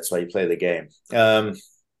Manager. That's why you play the game.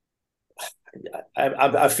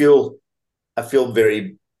 I feel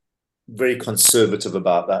very, very conservative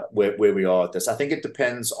about that where we are at this. I think it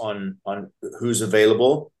depends on who's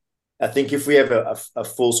available. I think if we have a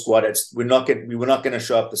full squad, we were not going to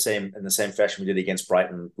show up in the same fashion we did against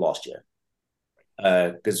Brighton last year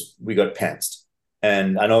because we got pantsed,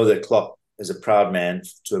 and I know that Klopp is a proud man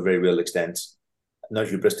to a very real extent. Not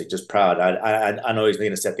hubristic, just proud. I know he's going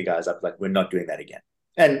to set the guys up like we're not doing that again.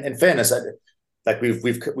 And in fairness, like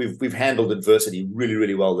we've handled adversity really,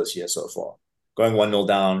 really well this year so far. Going 1-0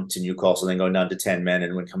 down to Newcastle, then going down to 10 men,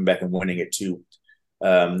 and then coming back and winning it too.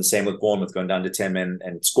 The same with Bournemouth, going down to 10 men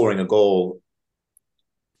and scoring a goal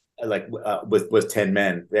like with 10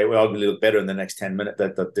 men. They were arguably better in the next 10 minutes.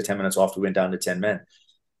 The 10 minutes after we went down to 10 men.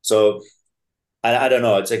 So I don't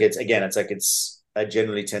know. I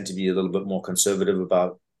generally tend to be a little bit more conservative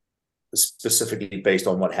about specifically based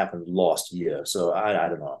on what happened last year. So I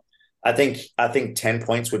don't know. I think 10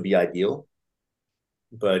 points would be ideal,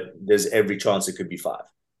 but there's every chance it could be 5.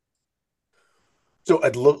 So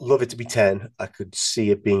I'd love it to be 10. I could see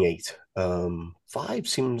it being 8. 5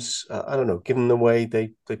 seems, I don't know, given the way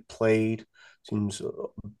they played, seems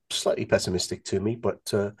slightly pessimistic to me.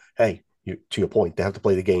 But hey, to your point, they have to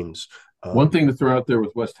play the games. One thing to throw out there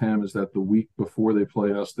with West Ham is that the week before they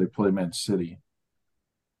play us, they play Man City.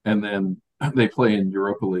 And then they play in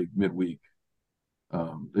Europa League midweek.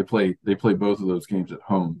 They play both of those games at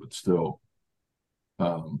home, but still.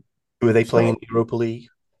 Who are they playing in Europa League?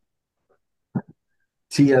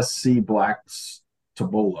 TSC Blacks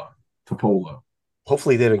Topola.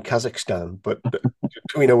 Hopefully they're in Kazakhstan, but do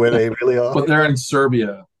we know where they really are? But they're in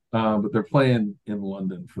Serbia, but they're playing in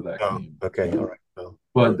London for that game. Okay, all right.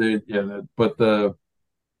 Well, but the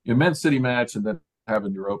Man City match and then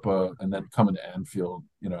having Europa and then coming to Anfield,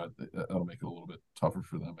 that'll make it a little bit tougher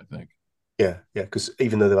for them, I think. Yeah, because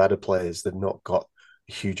even though they've added players, they've not got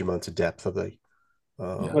a huge amount of depth, have they?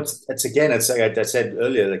 It's like I said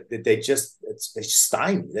earlier, like they're just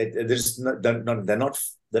stymied. They're just they're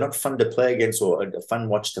not fun to play against or a fun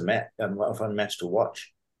match to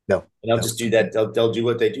watch. No, and they'll just do that. They'll do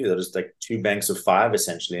what they do. They'll just like two banks of five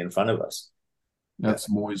essentially in front of us. That's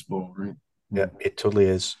Moyes' ball, right? Yeah, it totally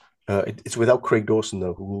is. It's without Craig Dawson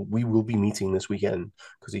though, who we will be meeting this weekend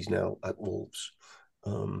because he's now at Wolves.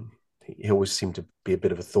 He always seemed to be a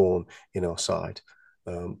bit of a thorn in our side.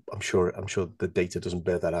 I'm sure the data doesn't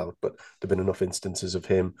bear that out, but there've been enough instances of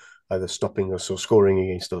him either stopping us or scoring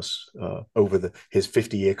against us over his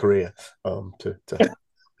 50-year career to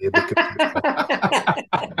be a bit.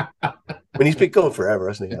 I mean, he's been going forever,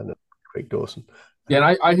 hasn't he? I know, Craig Dawson. Yeah,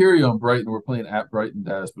 and I hear you on Brighton. We're playing at Brighton,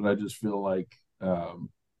 Daz, but I just feel like and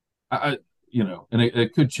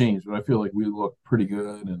it could change, but I feel like we look pretty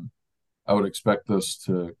good, and I would expect us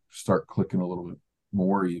to start clicking a little bit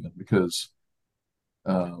more even because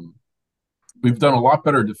we've done a lot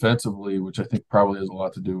better defensively, which I think probably has a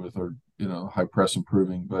lot to do with our high press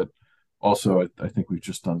improving, but also I think we've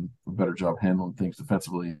just done a better job handling things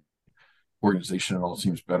defensively. Organization and all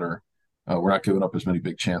seems better. We're not giving up as many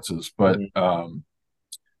big chances, but in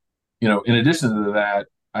addition to that,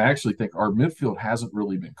 I actually think our midfield hasn't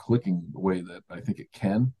really been clicking the way that I think it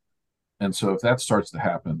can, and so if that starts to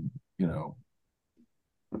happen, we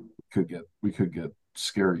could get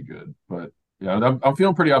scary good. But yeah, I'm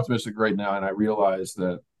feeling pretty optimistic right now, and I realize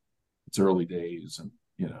that it's early days, and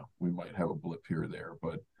we might have a blip here or there,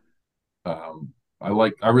 but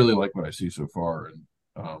I really like what I see so far, and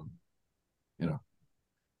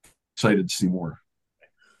excited to see more.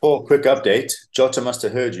 Paul, quick update. Jota must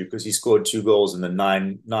have heard you because he scored 2 goals in the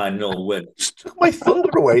 9-0 win. Took my thunder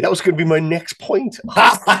away. That was going to be my next point.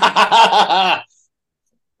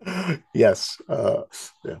 Yes.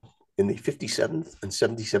 Yeah. In the 57th and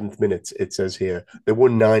 77th minutes, it says here, they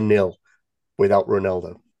won 9-0 without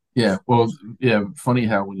Ronaldo. Yeah. Well, yeah. Funny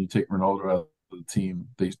how when you take Ronaldo out of the team,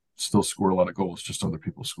 they still score a lot of goals, just other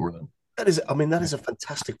people score them. That is a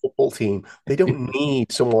fantastic football team. They don't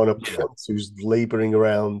need someone up front who's laboring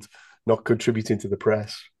around, not contributing to the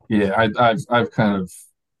press. Yeah, I've kind of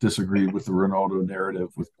disagreed with the Ronaldo narrative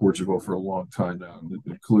with Portugal for a long time now,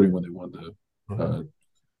 including when they won the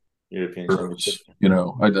European Championship.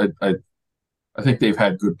 I think they've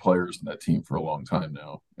had good players in that team for a long time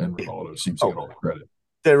now, and Ronaldo seems to get all the credit.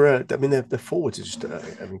 Their forwards are just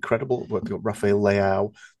incredible. They've got Rafael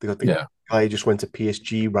Leao. They got the guy who just went to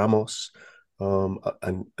PSG, Ramos,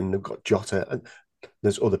 and they've got Jota, and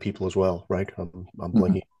there's other people as well, right? I'm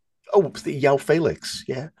blanking. Oh, the João Felix,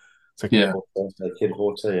 yeah, it's like Kid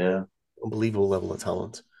Horta, yeah, unbelievable level of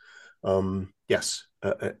talent. Yes.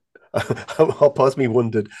 Part of me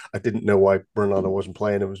wondered. I didn't know why Ronaldo wasn't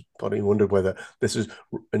playing. I was probably wondered whether this is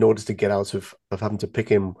in order to get out of having to pick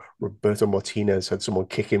him. Roberto Martinez had someone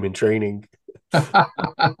kick him in training. I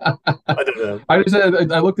don't know. I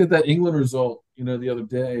looked at that England result, the other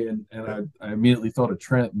day, and I immediately thought of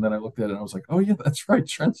Trent, and then I looked at it and I was like, oh yeah, that's right,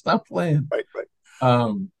 Trent's not playing. Right.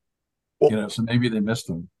 So maybe they missed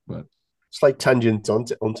him, but slight tangent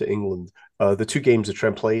onto England. The 2 games that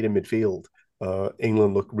Trent played in midfield.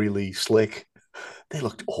 England looked really slick. They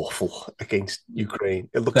looked awful against Ukraine.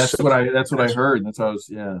 It looked that's what I heard. That's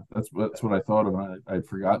what I thought of. I'd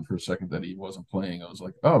forgotten for a second that he wasn't playing. I was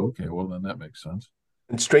like, oh, okay, well then that makes sense.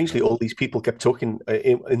 And strangely, all these people kept talking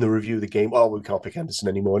in the review of the game. Oh, we can't pick Henderson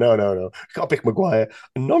anymore. No, we can't pick Maguire.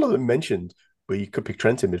 And none of them mentioned, but you could pick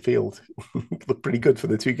Trent in midfield. Looked pretty good for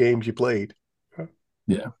the 2 games you played.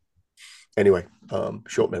 Yeah. Anyway,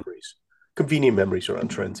 short memories. Convenient memories around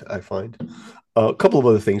Trent, I find. A couple of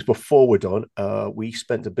other things before we're done. We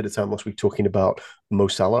spent a bit of time last week talking about Mo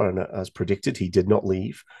Salah, and as predicted, he did not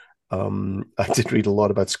leave. I did read a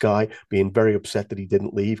lot about Sky being very upset that he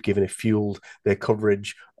didn't leave, given it fueled their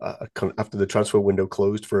coverage after the transfer window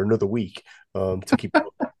closed for another week to keep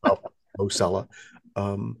up Mo Salah.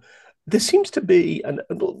 There seems to be, and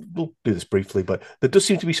we'll do this briefly, but there does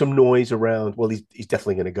seem to be some noise around. Well, he's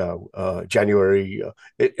definitely going to go January,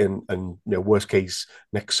 and worst case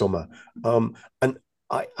next summer. And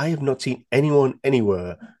I have not seen anyone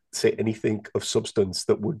anywhere say anything of substance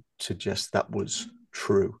that would suggest that was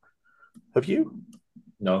true. Have you?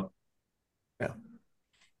 No. Yeah.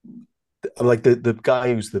 I'm like the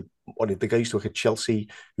guy who's the guy who used to work at Chelsea,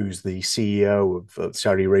 who's the CEO of the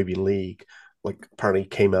Saudi Arabian League. Like apparently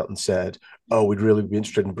came out and said, "Oh, we'd really be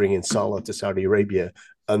interested in bringing Salah to Saudi Arabia,"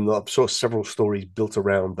 and I saw several stories built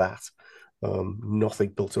around that. Nothing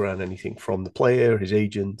built around anything from the player, his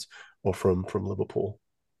agent, or from Liverpool.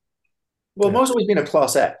 Well, Mo's always been a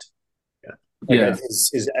class act. Yeah. Like Yeah.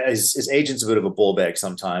 his agent's a bit of a ball bag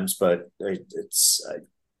sometimes, but it's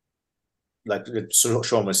like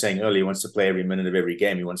Sean was saying earlier, he wants to play every minute of every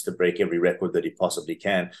game. He wants to break every record that he possibly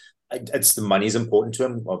can. It's the money's important to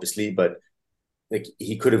him, obviously, but like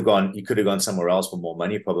he could have gone somewhere else for more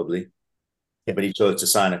money, probably. Yeah, but he chose to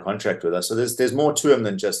sign a contract with us. So there's more to him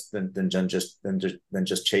than just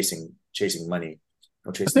chasing money.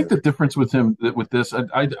 I think the difference with him with this,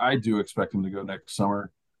 I do expect him to go next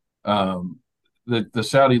summer. The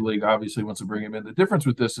Saudi League obviously wants to bring him in. The difference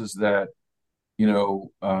with this is that, you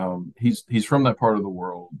know, he's from that part of the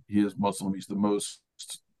world. He is Muslim. He's the most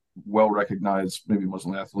well recognized, maybe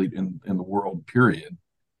Muslim athlete in the world, period.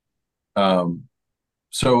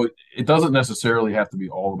 So it doesn't necessarily have to be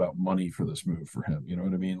all about money for this move for him. You know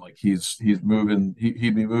what I mean? Like he's moving,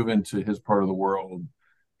 he'd be moving to his part of the world.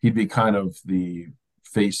 He'd be kind of the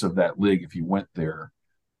face of that league if he went there.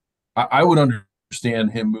 I would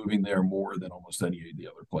understand him moving there more than almost any of the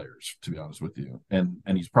other players, to be honest with you. And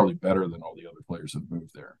he's probably better than all the other players that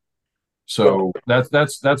moved there. So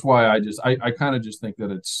that's why I kind of just think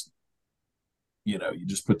that it's, you know, you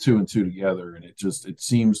just put two and two together and it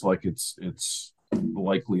seems like it's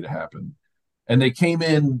likely to happen. And they came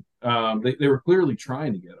in, they were clearly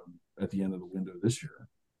trying to get him at the end of the window this year.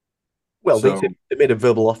 Well, so, they made a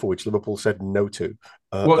verbal offer, which Liverpool said no to.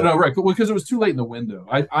 No, right, because it was too late in the window.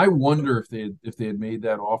 I wonder if they had made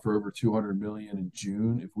that offer over 200 million in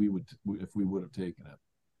June, if we would have taken it.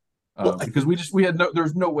 Because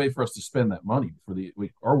there's no way for us to spend that money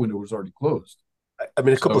our window was already closed. I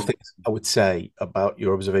mean, a couple of things I would say about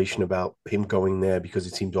your observation about him going there because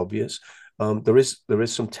it seems obvious. There is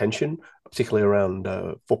some tension, particularly around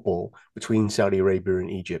football, between Saudi Arabia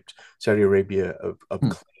and Egypt. Saudi Arabia have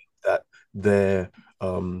claimed that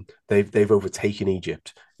they've overtaken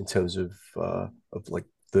Egypt in terms of like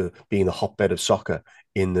being the hotbed of soccer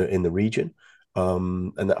in the region,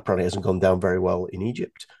 and that apparently hasn't gone down very well in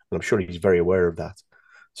Egypt. And I'm sure he's very aware of that.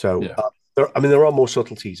 So. Yeah. There are more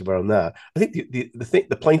subtleties around that. I think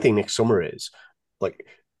the plain thing next summer is like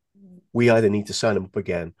we either need to sign him up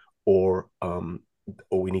again or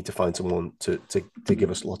we need to find someone to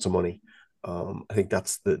give us lots of money. I think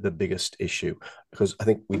that's the biggest issue because I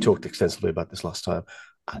think we talked extensively about this last time.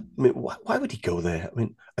 I mean, why would he go there? I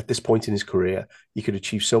mean, at this point in his career, he could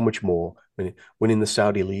achieve so much more. I mean, winning the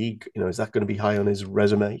Saudi League, you know, is that going to be high on his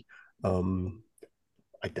resume?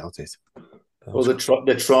 I doubt it. Well,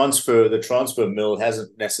 the transfer mill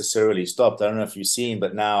hasn't necessarily stopped. I don't know if you've seen,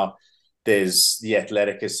 but now there's The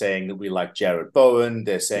Athletic is saying that we like Jared Bowen.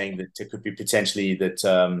 They're saying that it could be potentially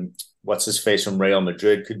that what's his face from Real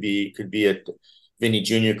Madrid could be Vinny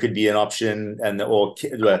Jr. could be an option, or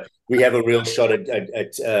we have a real shot at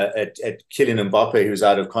Kylian Mbappe, who's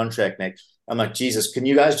out of contract next. I'm like, Jesus, can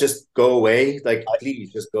you guys just go away? Like,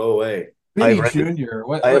 please just go away. Vinny Jr.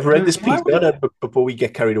 I have read this piece. Before we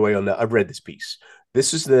get carried away on that, I've read this piece.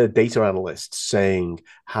 This is the data analyst saying,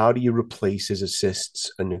 how do you replace his assists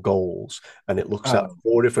and goals? And it looks at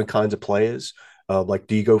 4 different kinds of players. Like,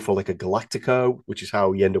 do you go for like a Galactico, which is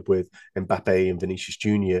how you end up with Mbappe and Vinicius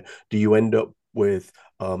Jr.? Do you end up with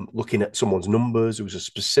looking at someone's numbers, who's a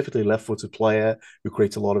specifically left-footed player who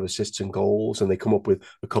creates a lot of assists and goals, and they come up with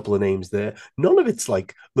a couple of names there? None of it's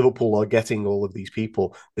like Liverpool are getting all of these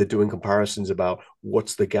people. They're doing comparisons about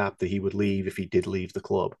what's the gap that he would leave if he did leave the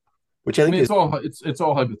club, which I think it's all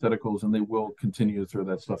hypotheticals, and they will continue to throw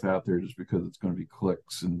that stuff out there just because it's going to be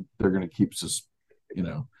clicks, and they're going to keep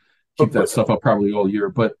that stuff up probably all year.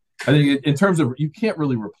 But I think in terms of, you can't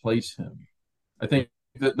really replace him. I think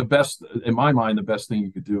the best, in my mind, the best thing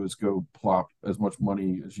you could do is go plop as much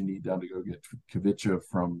money as you need down to go get Kvicha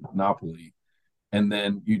from Napoli. And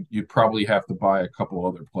then you'd probably have to buy a couple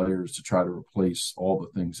other players to try to replace all the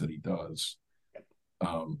things that he does.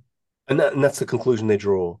 And that's the conclusion they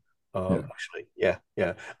draw. Actually, yeah.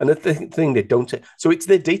 And the thing they don't take, so it's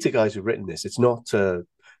the data guys who've written this. It's not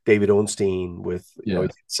David Ornstein with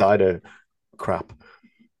insider crap.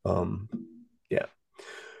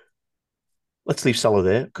 Let's leave Salah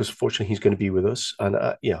there because fortunately he's going to be with us, and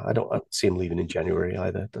I don't see him leaving in January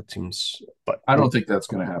either. That seems, but I don't think that's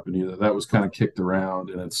going to happen either. That was kind of kicked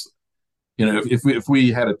around, and it's, if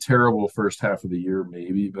we had a terrible first half of the year,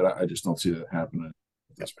 maybe, but I just don't see that happening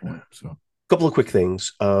at this point. So. Couple of quick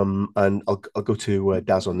things, and I'll go to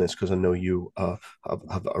Daz on this because I know you have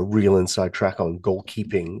a real inside track on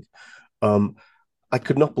goalkeeping. I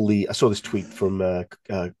could not believe I saw this tweet from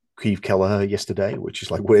Keith Kelleher yesterday, which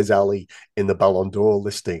is like, "Where's Ali in the Ballon d'Or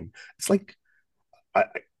listing?" It's like, I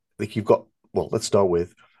think you've got. Well, let's start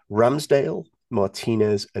with Ramsdale,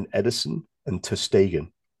 Martinez, and Ederson, and ter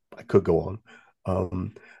Stegen. I could go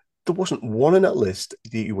on. There wasn't one in that list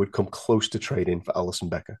that you would come close to trading for Alisson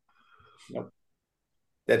Becker. Yep.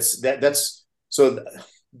 That's so.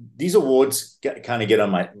 These awards kind of get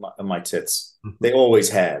on my tits. Mm-hmm. They always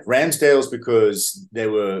have. Ramsdale's because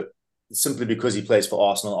because he plays for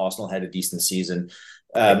Arsenal. Arsenal had a decent season.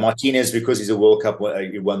 Martinez because he's a World Cup.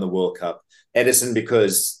 He won the World Cup. Ederson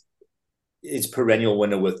because he's perennial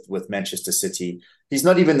winner with Manchester City. He's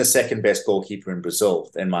not even the second best goalkeeper in Brazil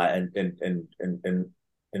in my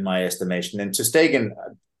estimation. And ter Stegen,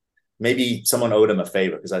 maybe someone owed him a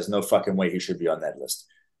favor because there's no fucking way he should be on that list.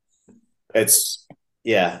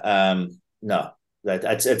 No,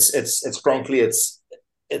 it's frankly, it's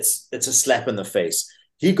a slap in the face.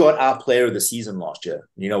 He got our player of the season last year.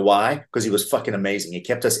 You know why? Because he was fucking amazing. He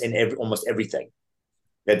kept us in almost everything.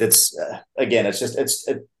 It's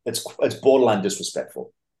borderline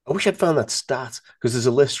disrespectful. I wish I'd found that stat because there's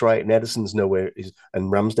a list, right? And Ederson's nowhere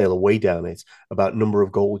and Ramsdale are way down it about number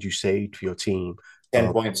of goals you saved for your team.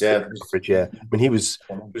 10 points, yeah. Yeah. I mean, he was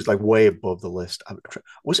like way above the list.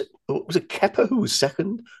 Was it Kepa who was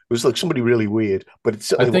second? It was like somebody really weird, but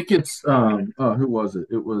I think it's who was it?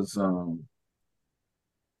 It was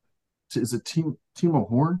is it Timo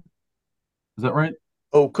Horn? Is that right?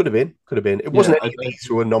 Oh, could have been. It wasn't any of these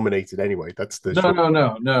who were nominated anyway. That's the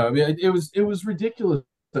no. I mean, it was ridiculous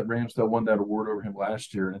that Ramsdale won that award over him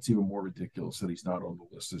last year, and it's even more ridiculous that he's not on the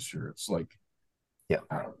list this year. It's like, yeah,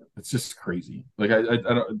 I don't know. It's just crazy. Like I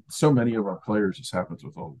don't. So many of our players this happens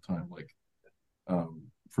with all the time. Like,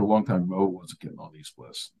 for a long time, Mo wasn't getting on these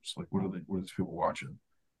lists. It's like, what are these people watching?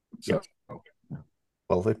 So, yeah.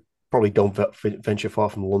 Well, they probably don't venture far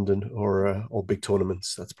from London or big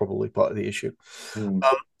tournaments. That's probably part of the issue.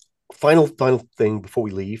 Final thing before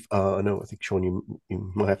we leave. I think Sean, you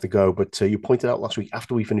might have to go, but you pointed out last week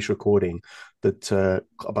after we finished recording that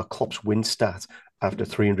about Klopp's win stat after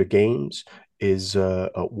 300 games is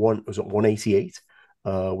at 188,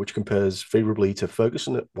 which compares favorably to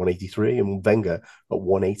Ferguson at 183 and Wenger at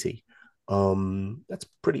 180. That's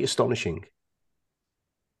pretty astonishing.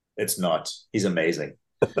 It's not. He's amazing.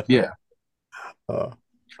 Yeah.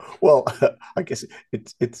 Well, I guess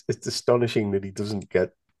it's astonishing that he doesn't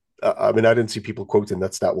get. I mean, I didn't see people quoting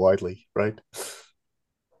that stat widely, right?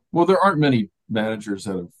 Well, there aren't many managers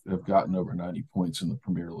that have gotten over 90 points in the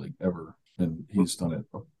Premier League ever, and he's done it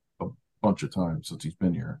a bunch of times since he's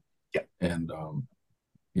been here. Yeah, and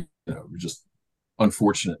just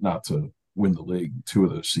unfortunate not to win the league 2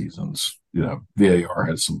 of those seasons. VAR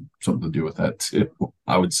has something to do with that too,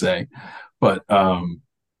 I would say, but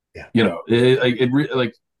it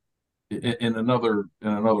really in another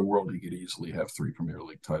world, he could easily have 3 Premier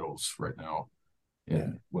League titles right now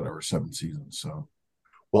in 7 seasons. So,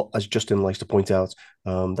 well, as Justin likes to point out,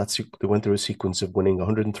 they went through a sequence of winning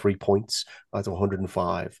 103 points out of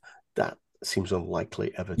 105. That seems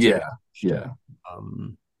unlikely ever.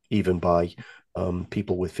 Even by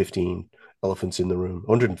people with 15 elephants in the room,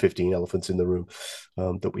 115 elephants in the room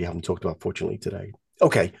that we haven't talked about, fortunately, today.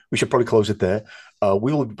 Okay, we should probably close it there.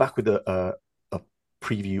 We will be back with a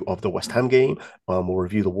preview of the West Ham game. We'll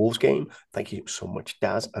review the Wolves game. Thank you so much,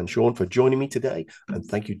 Daz and Sean, for joining me today. And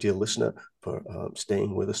thank you, dear listener, for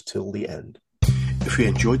staying with us till the end. If you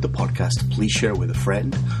enjoyed the podcast, please share with a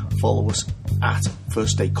friend. Follow us at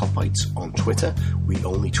First Aid Copites on Twitter. We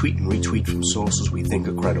only tweet and retweet from sources we think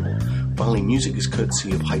are credible. Finally, music is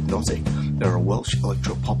courtesy of Hypnotic. They're a Welsh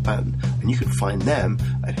electro-pop band, and you can find them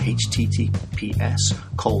at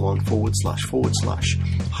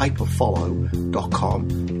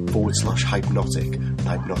https://hyperfollow.com/hypnotic.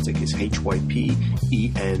 Hypnotic is HYPENOTIC.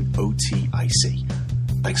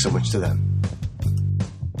 Thanks so much to them.